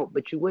time out,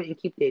 but you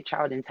wouldn't keep that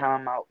child in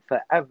time out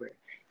forever.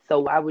 So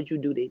why would you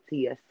do that to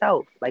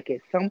yourself? Like at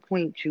some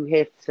point you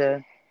have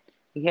to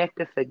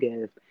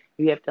forgive.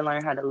 You have to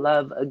learn how to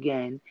love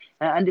again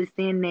and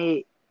understand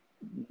that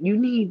you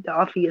need to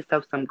offer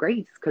yourself some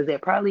grace because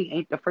that probably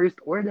ain't the first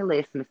or the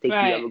last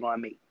mistake you Right. ever gonna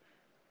make.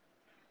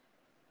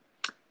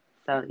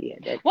 So yeah,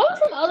 that's What were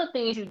that. some other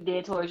things you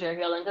did towards your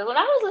healing? Because when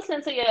I was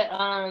listening to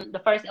your the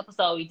first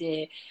episode we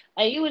did,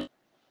 and you was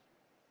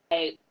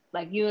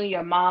like you and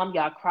your mom,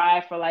 y'all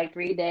cried for like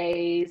 3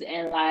 days,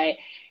 and like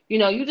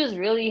you just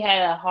really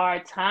had a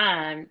hard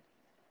time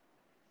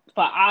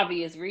for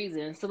obvious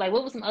reasons. So like,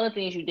 what were some other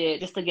things you did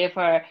just to give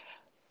her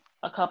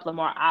a couple of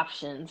more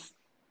options,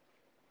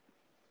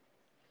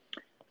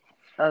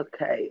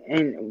 Okay,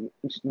 and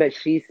but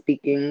she's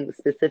speaking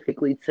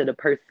specifically to the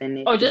person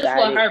that or she just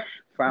got for it her,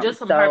 from. just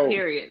from her So,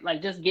 period,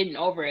 like just getting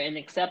over it and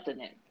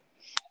accepting it?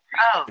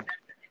 oh,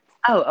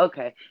 oh,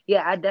 okay,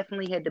 yeah, I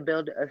definitely had to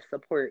build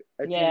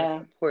a team of Yeah.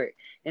 support,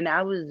 and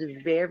I was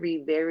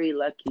very, very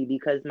lucky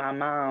because my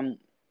mom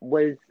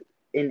was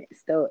and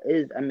still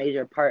is a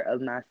major part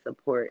of my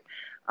support.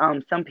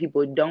 Some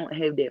people don't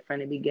have that from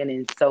the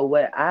beginning, so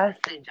what I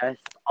suggest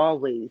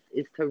always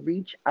is to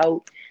reach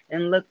out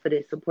and look for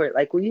that support.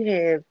 Like we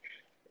have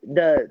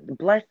the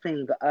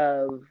blessing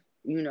of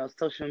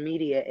social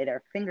media at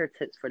our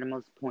fingertips for the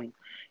most point,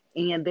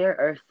 and there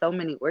are so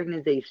many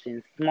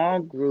organizations, small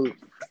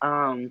groups,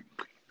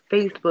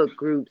 Facebook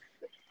groups,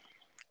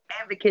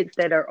 advocates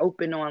that are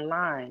open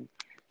online,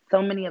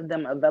 so many of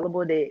them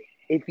available that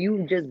if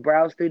you just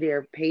browse through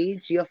their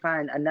page, you'll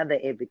find another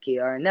advocate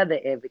or another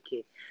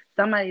advocate,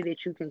 somebody that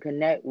you can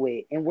connect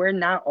with. And we're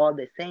not all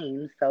the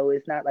same, so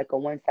it's not like a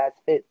one size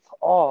fits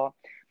all.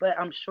 But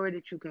I'm sure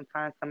that you can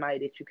find somebody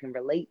that you can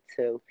relate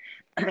to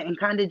and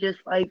kind of just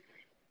like,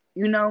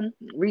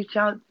 reach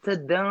out to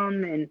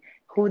them and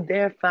who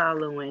they're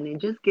following and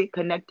just get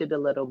connected a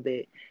little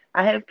bit.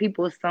 I have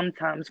people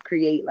sometimes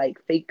create like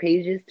fake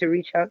pages to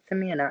reach out to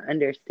me, and I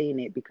understand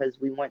it because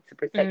we want to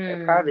protect their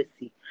Mm.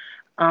 privacy.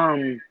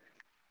 Um,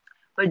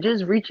 but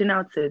just reaching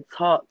out to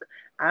talk.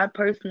 I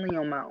personally,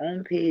 on my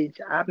own page,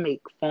 I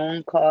make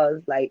phone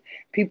calls. Like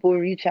people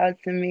reach out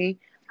to me,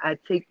 I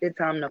take the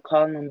time to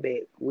call them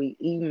back. We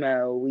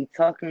email, we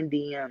talk in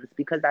DMs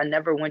because I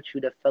never want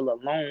you to feel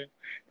alone.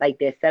 Like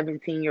that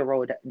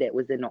 17-year-old that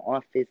was in the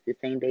office the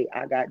same day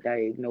I got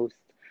diagnosed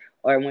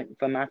or went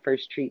for my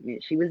first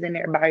treatment. She was in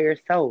there by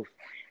herself,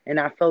 and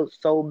I felt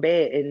so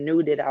bad and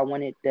knew that I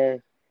wanted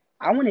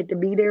to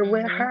be there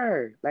with Mhm.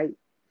 her. Like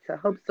to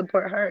help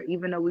support her,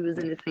 even though we was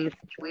in the same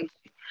situation.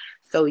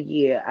 So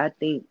yeah, I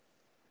think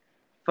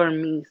for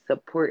me,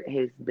 support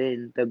has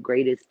been the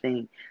greatest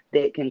thing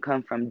that can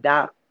come from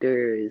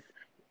doctors,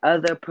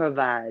 other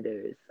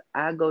providers.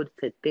 I go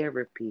to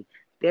therapy.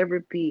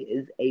 Therapy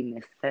is a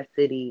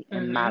necessity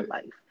in my Mhm.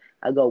 life.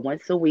 I go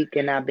once a week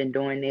and I've been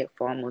doing it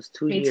for almost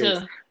two Me years.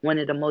 too. One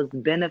of the most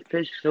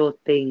beneficial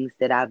things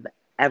that I've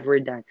ever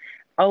done.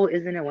 Oh,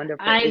 isn't it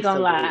wonderful? I ain't It's gonna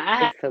so lie. great.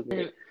 It's so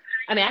great.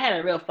 I had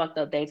a real fucked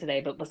up day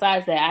today, but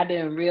besides that, I've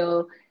been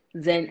real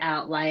zen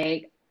out.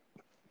 Like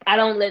I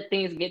don't let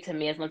things get to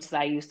me as much as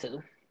I used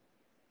to.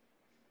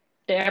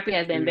 Therapy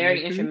has been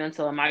very Hmm.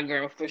 instrumental in my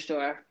growth for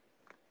sure.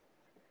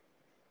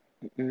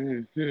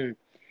 Hmm.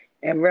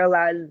 And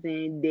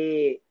realizing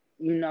that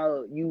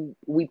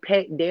we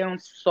pack down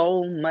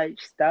so much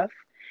stuff,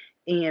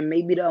 and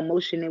maybe the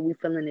emotion that we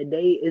feel in the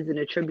day isn't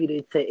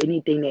attributed to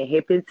anything that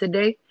happened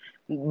today,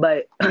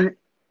 but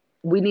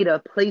we need a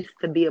place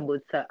to be able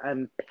to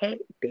unpack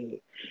that.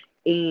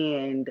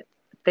 And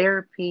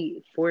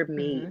therapy for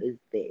me Mhm. is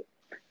that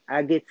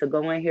I get to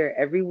go in here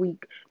every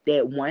week,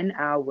 that 1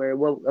 hour.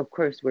 Well, of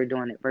course, we're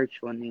doing it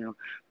virtual now,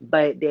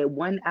 but that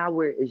 1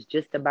 hour is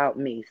just about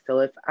me. So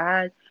if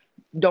I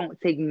don't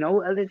take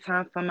no other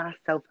time for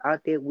myself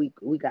out there, we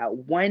got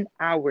 1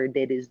 hour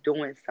that is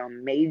doing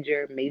some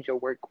major, major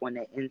work on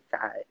the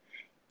inside.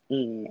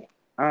 And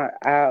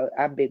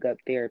I big up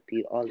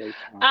therapy all the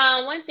time.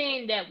 One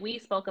thing that we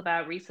spoke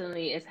about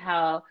recently is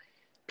how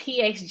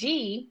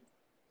PXG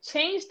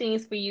changed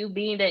things for you,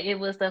 being that it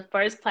was the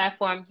first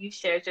platform you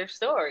shared your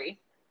story.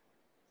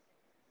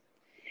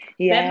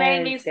 That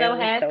made Yes, me that so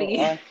was so happy.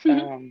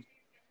 awesome.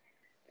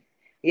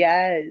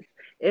 Yes.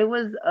 It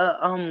was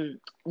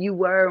you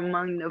were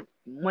among the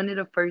one of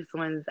the first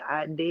ones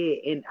I did,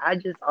 and I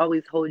just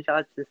always hold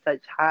y'all to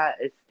such high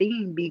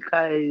esteem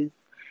because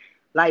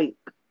like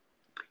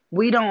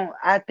we don't.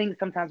 I think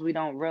sometimes we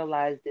don't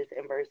realize this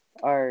inverse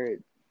or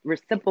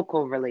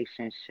reciprocal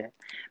relationship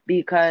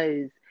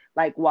because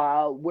like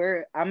while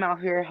I'm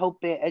out here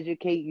helping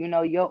educate your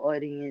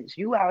audience,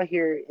 you out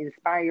here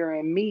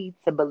inspiring me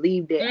to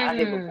believe that I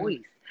have a Mm.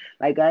 voice.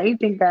 Like I ain't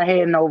think I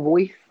had no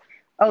voice.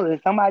 Oh,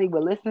 if somebody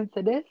would listen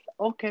to this,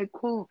 okay,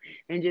 cool.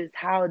 And just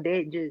how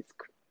that just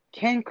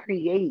can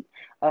create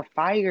a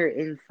fire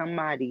in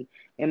somebody,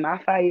 and my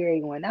fire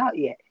ain't went out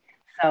yet.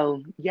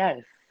 So yes,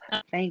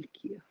 thank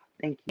you,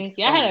 thank you Thank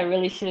you. I so had a much.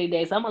 really shitty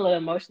day, so I'm a little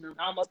emotional.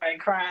 I almost started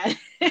crying.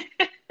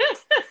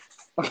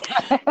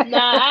 Nah,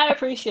 I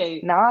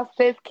appreciate it. Nah,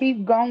 sis,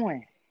 keep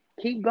going.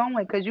 Keep going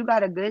because you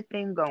got a good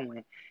thing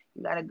going.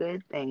 You got a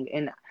good thing.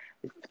 And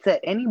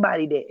to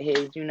anybody that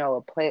has,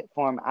 a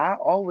platform, I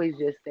always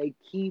just say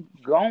keep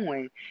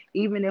going.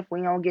 Even if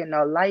we don't get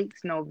no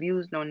likes, no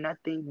views, no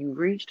nothing, you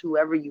reached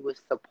whoever you was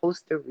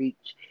supposed to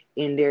reach,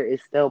 and there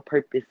is still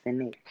purpose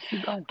in it.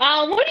 Keep going.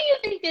 What do you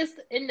think is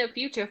in the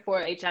future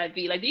for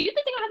HIV? Like, do you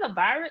think they're gonna have a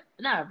virus?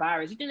 Not a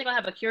virus. You think they're gonna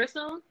have a cure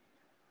soon?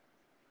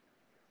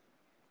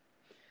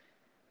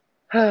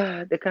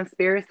 The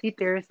conspiracy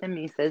theorist in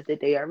me says that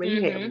they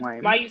already have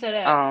Why one. you say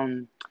that?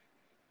 Um,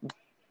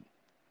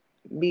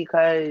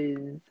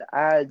 because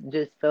I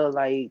just feel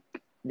like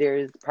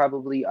there's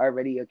probably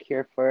already a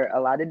cure for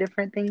a lot of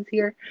different things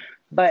here.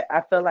 But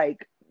I feel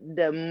like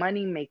the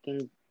money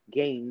making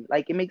game,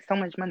 like it makes so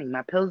much money.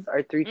 My pills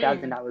are Mm.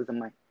 $3,000 a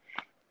month.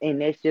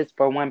 And that's just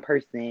for one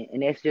person,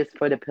 and that's just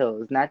for the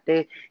pills, not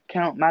to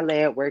count my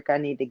lab work I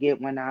need to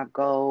get when I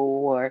go,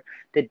 or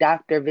the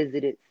doctor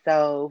visit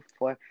itself,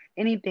 or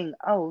anything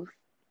else.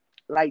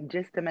 Like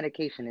just the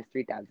medication is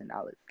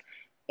 $3,000,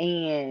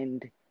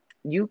 and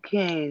you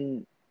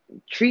can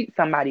treat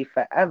somebody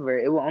forever.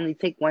 It will only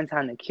take one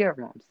time to cure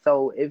them.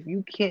 So if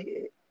you can't,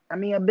 I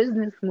mean, a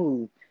business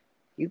move,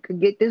 you could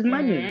get this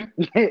money,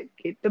 Mm-hmm.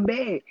 get the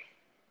bag.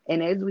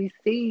 And as we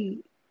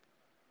see,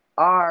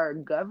 our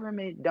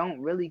government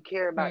don't really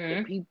care about the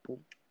Mm-hmm. people.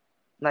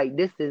 Like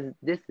this is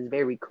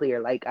very clear.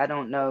 Like I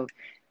don't know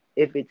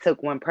if it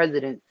took one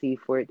presidency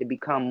for it to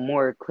become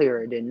more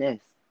clearer than this.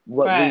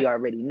 What we Right.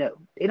 already know,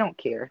 they don't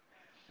care.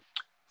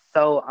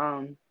 So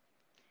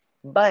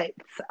but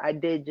I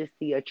did just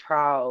see a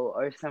trial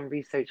or some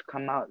research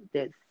come out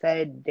that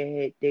said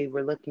that they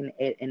were looking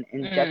at an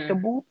Mm.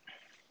 injectable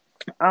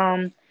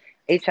um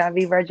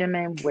HIV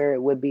regimen where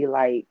it would be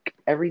like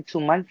every 2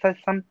 months or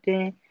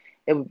something.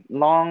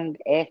 Long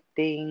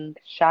acting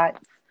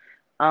shots.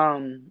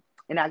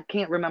 And I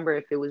can't remember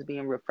if it was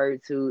being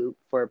referred to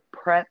for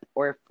prep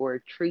or for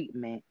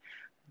treatment.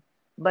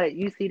 But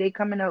you see, they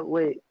coming up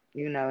with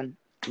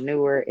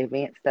newer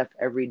advanced stuff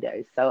every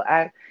day. So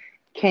I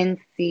can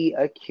see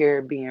a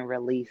cure being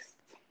released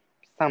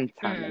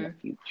sometime in the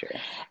Mm.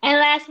 future. And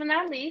last but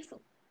not least,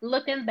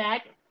 looking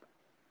back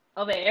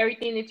over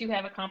everything that you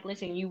have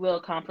accomplished and you will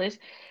accomplish,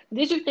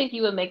 did you think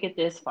you would make it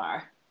this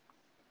far?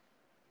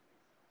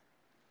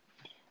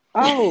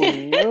 Oh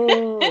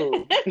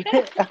no.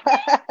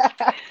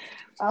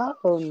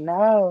 Oh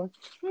no.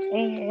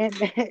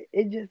 And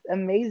it just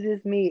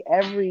amazes me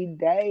every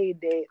day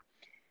that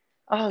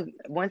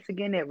once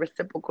again that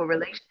reciprocal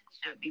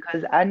relationship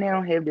because I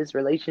now have this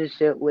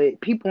relationship with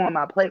people on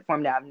my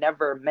platform that I've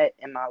never met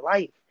in my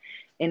life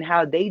and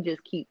how they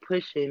just keep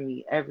pushing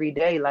me every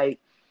day. Like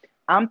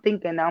I'm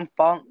thinking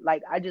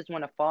like I just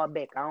want to fall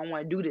back. I don't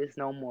want to do this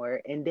no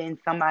more. And then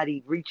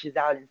somebody reaches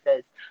out and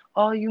says,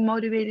 "Oh, you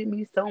motivated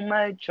me so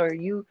much," or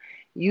 "You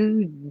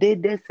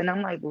did this," and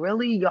I'm like,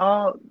 "Really,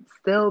 y'all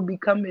still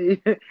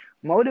becoming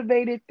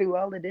motivated through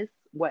all of this?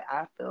 What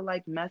I feel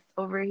like mess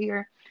over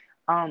here."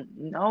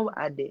 No,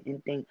 I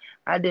didn't think.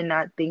 I did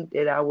not think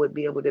that I would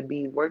be able to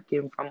be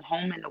working from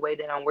home in the way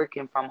that I'm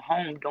working from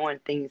home, doing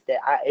things that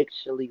I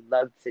actually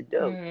love to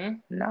do. Hmm.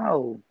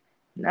 No,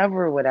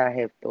 never would I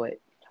have thought.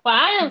 Well,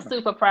 I am No.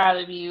 super proud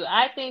of you.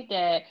 I think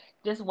that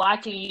just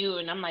watching you,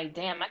 and I'm like,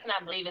 damn, I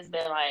cannot believe it's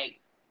been like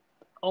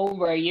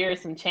over a year,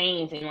 some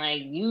change, and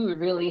like you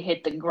really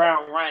hit the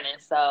ground running.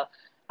 So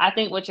I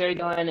think what you're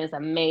doing is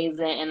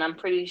amazing, and I'm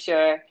pretty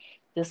sure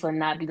this will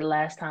not be the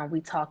last time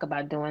we talk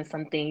about doing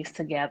some things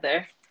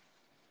together.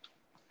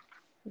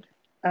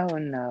 Oh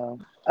no.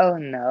 Oh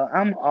no.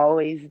 I'm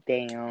always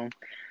down.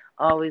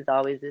 Always,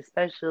 always,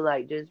 especially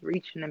like just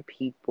reaching the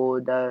people.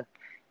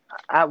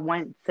 I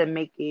want to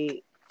make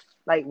it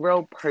like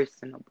real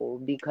personable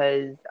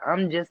because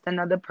I'm just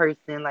another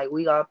person. Like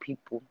we are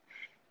people.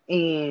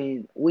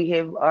 And we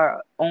have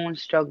our own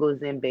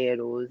struggles and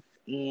battles.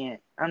 And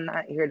I'm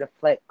not here to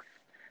flex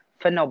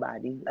for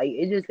nobody. Like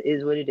it just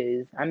is what it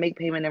is. I make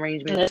payment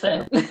arrangements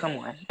Listen, too. Come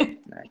on.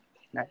 Not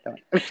not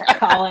doing.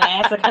 call and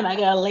ask her, can I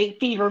get a late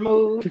fee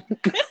removed?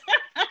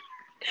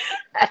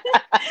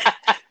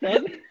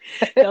 Don't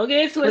don't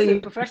get it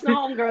twisted. Please. Professional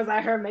homegirls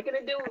out here making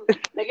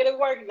it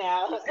work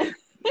now.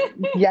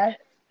 Yes.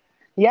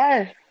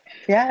 Yes.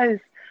 Yes.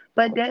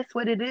 But that's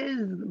what it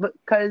is,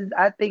 because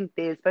I think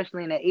that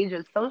especially in the age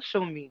of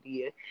social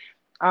media,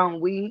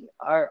 we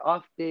are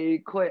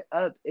often caught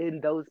up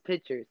in those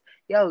pictures.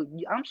 Yo,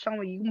 I'm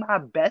showing you my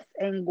best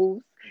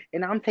angles,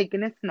 and I'm taking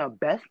this in the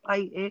best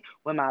lighting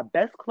with my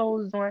best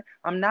clothes on.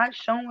 I'm not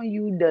showing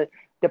you the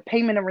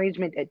payment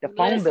arrangement that the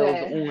phone bill's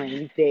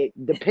on that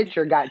the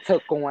picture got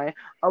took on,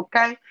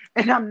 okay?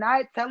 And I'm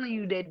not telling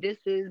you that this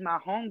is my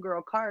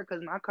homegirl car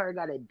because my car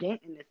got a dent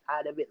in the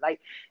side of it.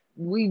 Like,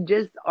 we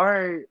just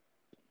are.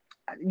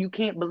 You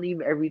can't believe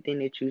everything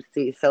that you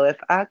see. So if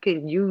I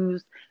can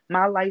use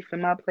my life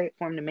and my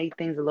platform to make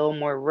things a little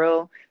more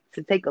real,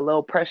 to take a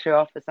little pressure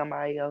off of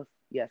somebody else,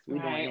 yes, we're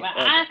doing it.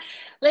 Well,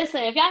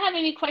 listen, if y'all have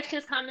any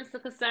questions, comments, or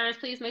concerns,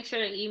 please make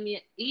sure to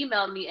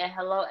email me at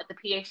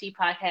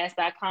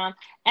hello@thephdpodcast.com.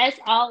 As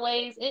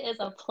always, it is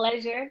a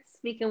pleasure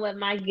speaking with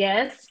my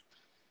guest.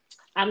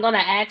 I'm going to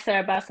ask her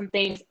about some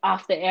things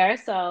off the air.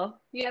 So,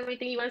 you have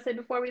anything you want to say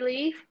before we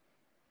leave?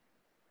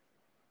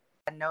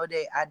 I know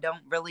that I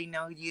don't really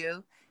know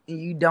you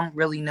and you don't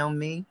really know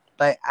me,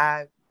 but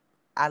I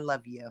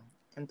love you,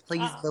 and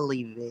please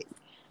believe it.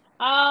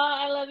 Oh,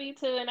 I love you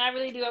too, and I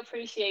really do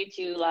appreciate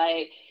you.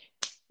 Like,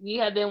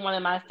 you have been one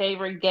of my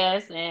favorite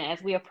guests, and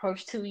as we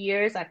approach 2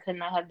 years, I could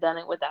not have done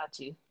it without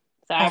you.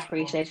 So I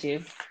appreciate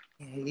you.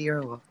 Yeah,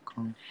 you're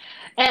welcome.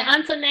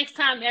 And until next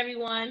time,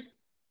 everyone,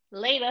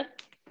 later.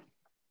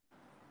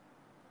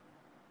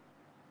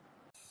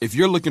 If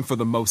you're looking for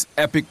the most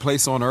epic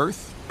place on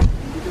earth,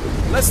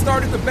 let's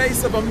start at the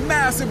base of a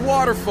massive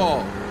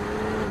waterfall.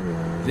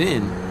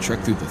 Then trek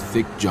through the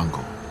thick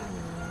jungle.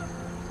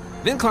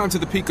 Then climb to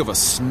the peak of a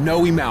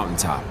snowy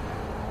mountaintop.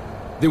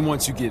 Then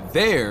once you get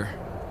there,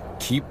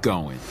 keep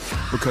going.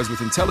 Because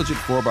with intelligent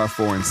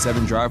 4x4 and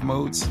 7 drive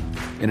modes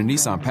and a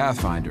Nissan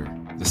Pathfinder,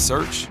 the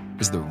search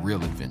is the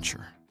real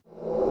adventure.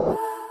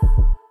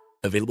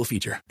 Available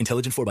feature.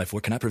 Intelligent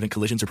 4x4 cannot prevent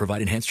collisions or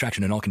provide enhanced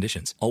traction in all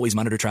conditions. Always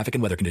monitor traffic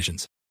and weather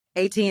conditions.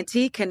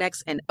 AT&T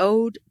connects an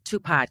ode to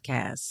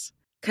podcasts.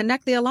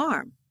 Connect the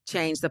alarm.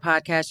 Change the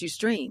podcast you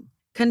stream.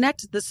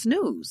 Connect the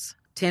snooze.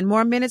 10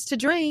 more minutes to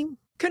dream.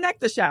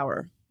 Connect the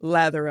shower.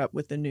 Lather up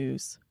with the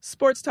news,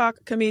 sports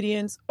talk,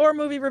 comedians, or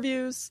movie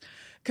reviews.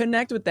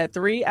 Connect with that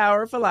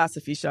 3-hour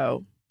philosophy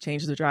show.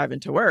 Change the drive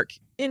into work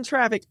in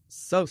traffic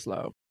so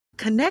slow.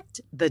 Connect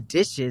the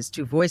dishes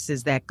to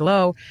voices that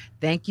glow.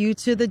 Thank you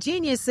to the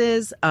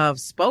geniuses of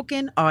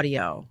spoken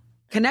audio.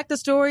 Connect the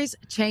stories,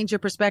 change your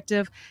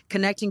perspective.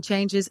 Connecting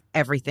changes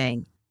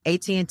everything.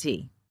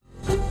 AT&T.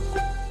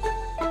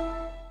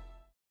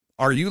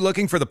 Are you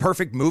looking for the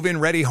perfect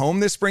move-in ready home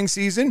this spring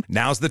season?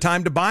 Now's the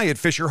time to buy at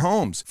Fisher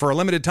Homes. For a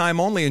limited time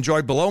only,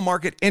 enjoy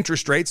below-market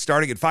interest rates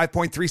starting at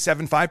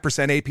 5.375%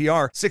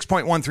 APR,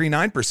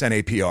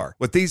 6.139% APR.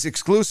 With these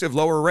exclusive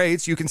lower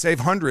rates, you can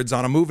save hundreds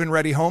on a move-in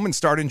ready home and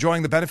start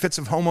enjoying the benefits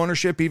of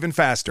homeownership even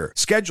faster.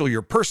 Schedule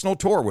your personal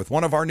tour with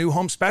one of our new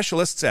home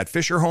specialists at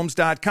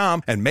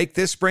FisherHomes.com and make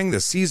this spring the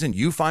season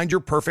you find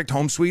your perfect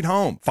home sweet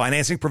home.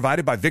 Financing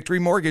provided by Victory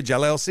Mortgage,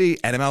 LLC,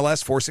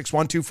 NMLS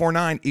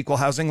 461249, Equal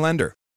Housing Lender.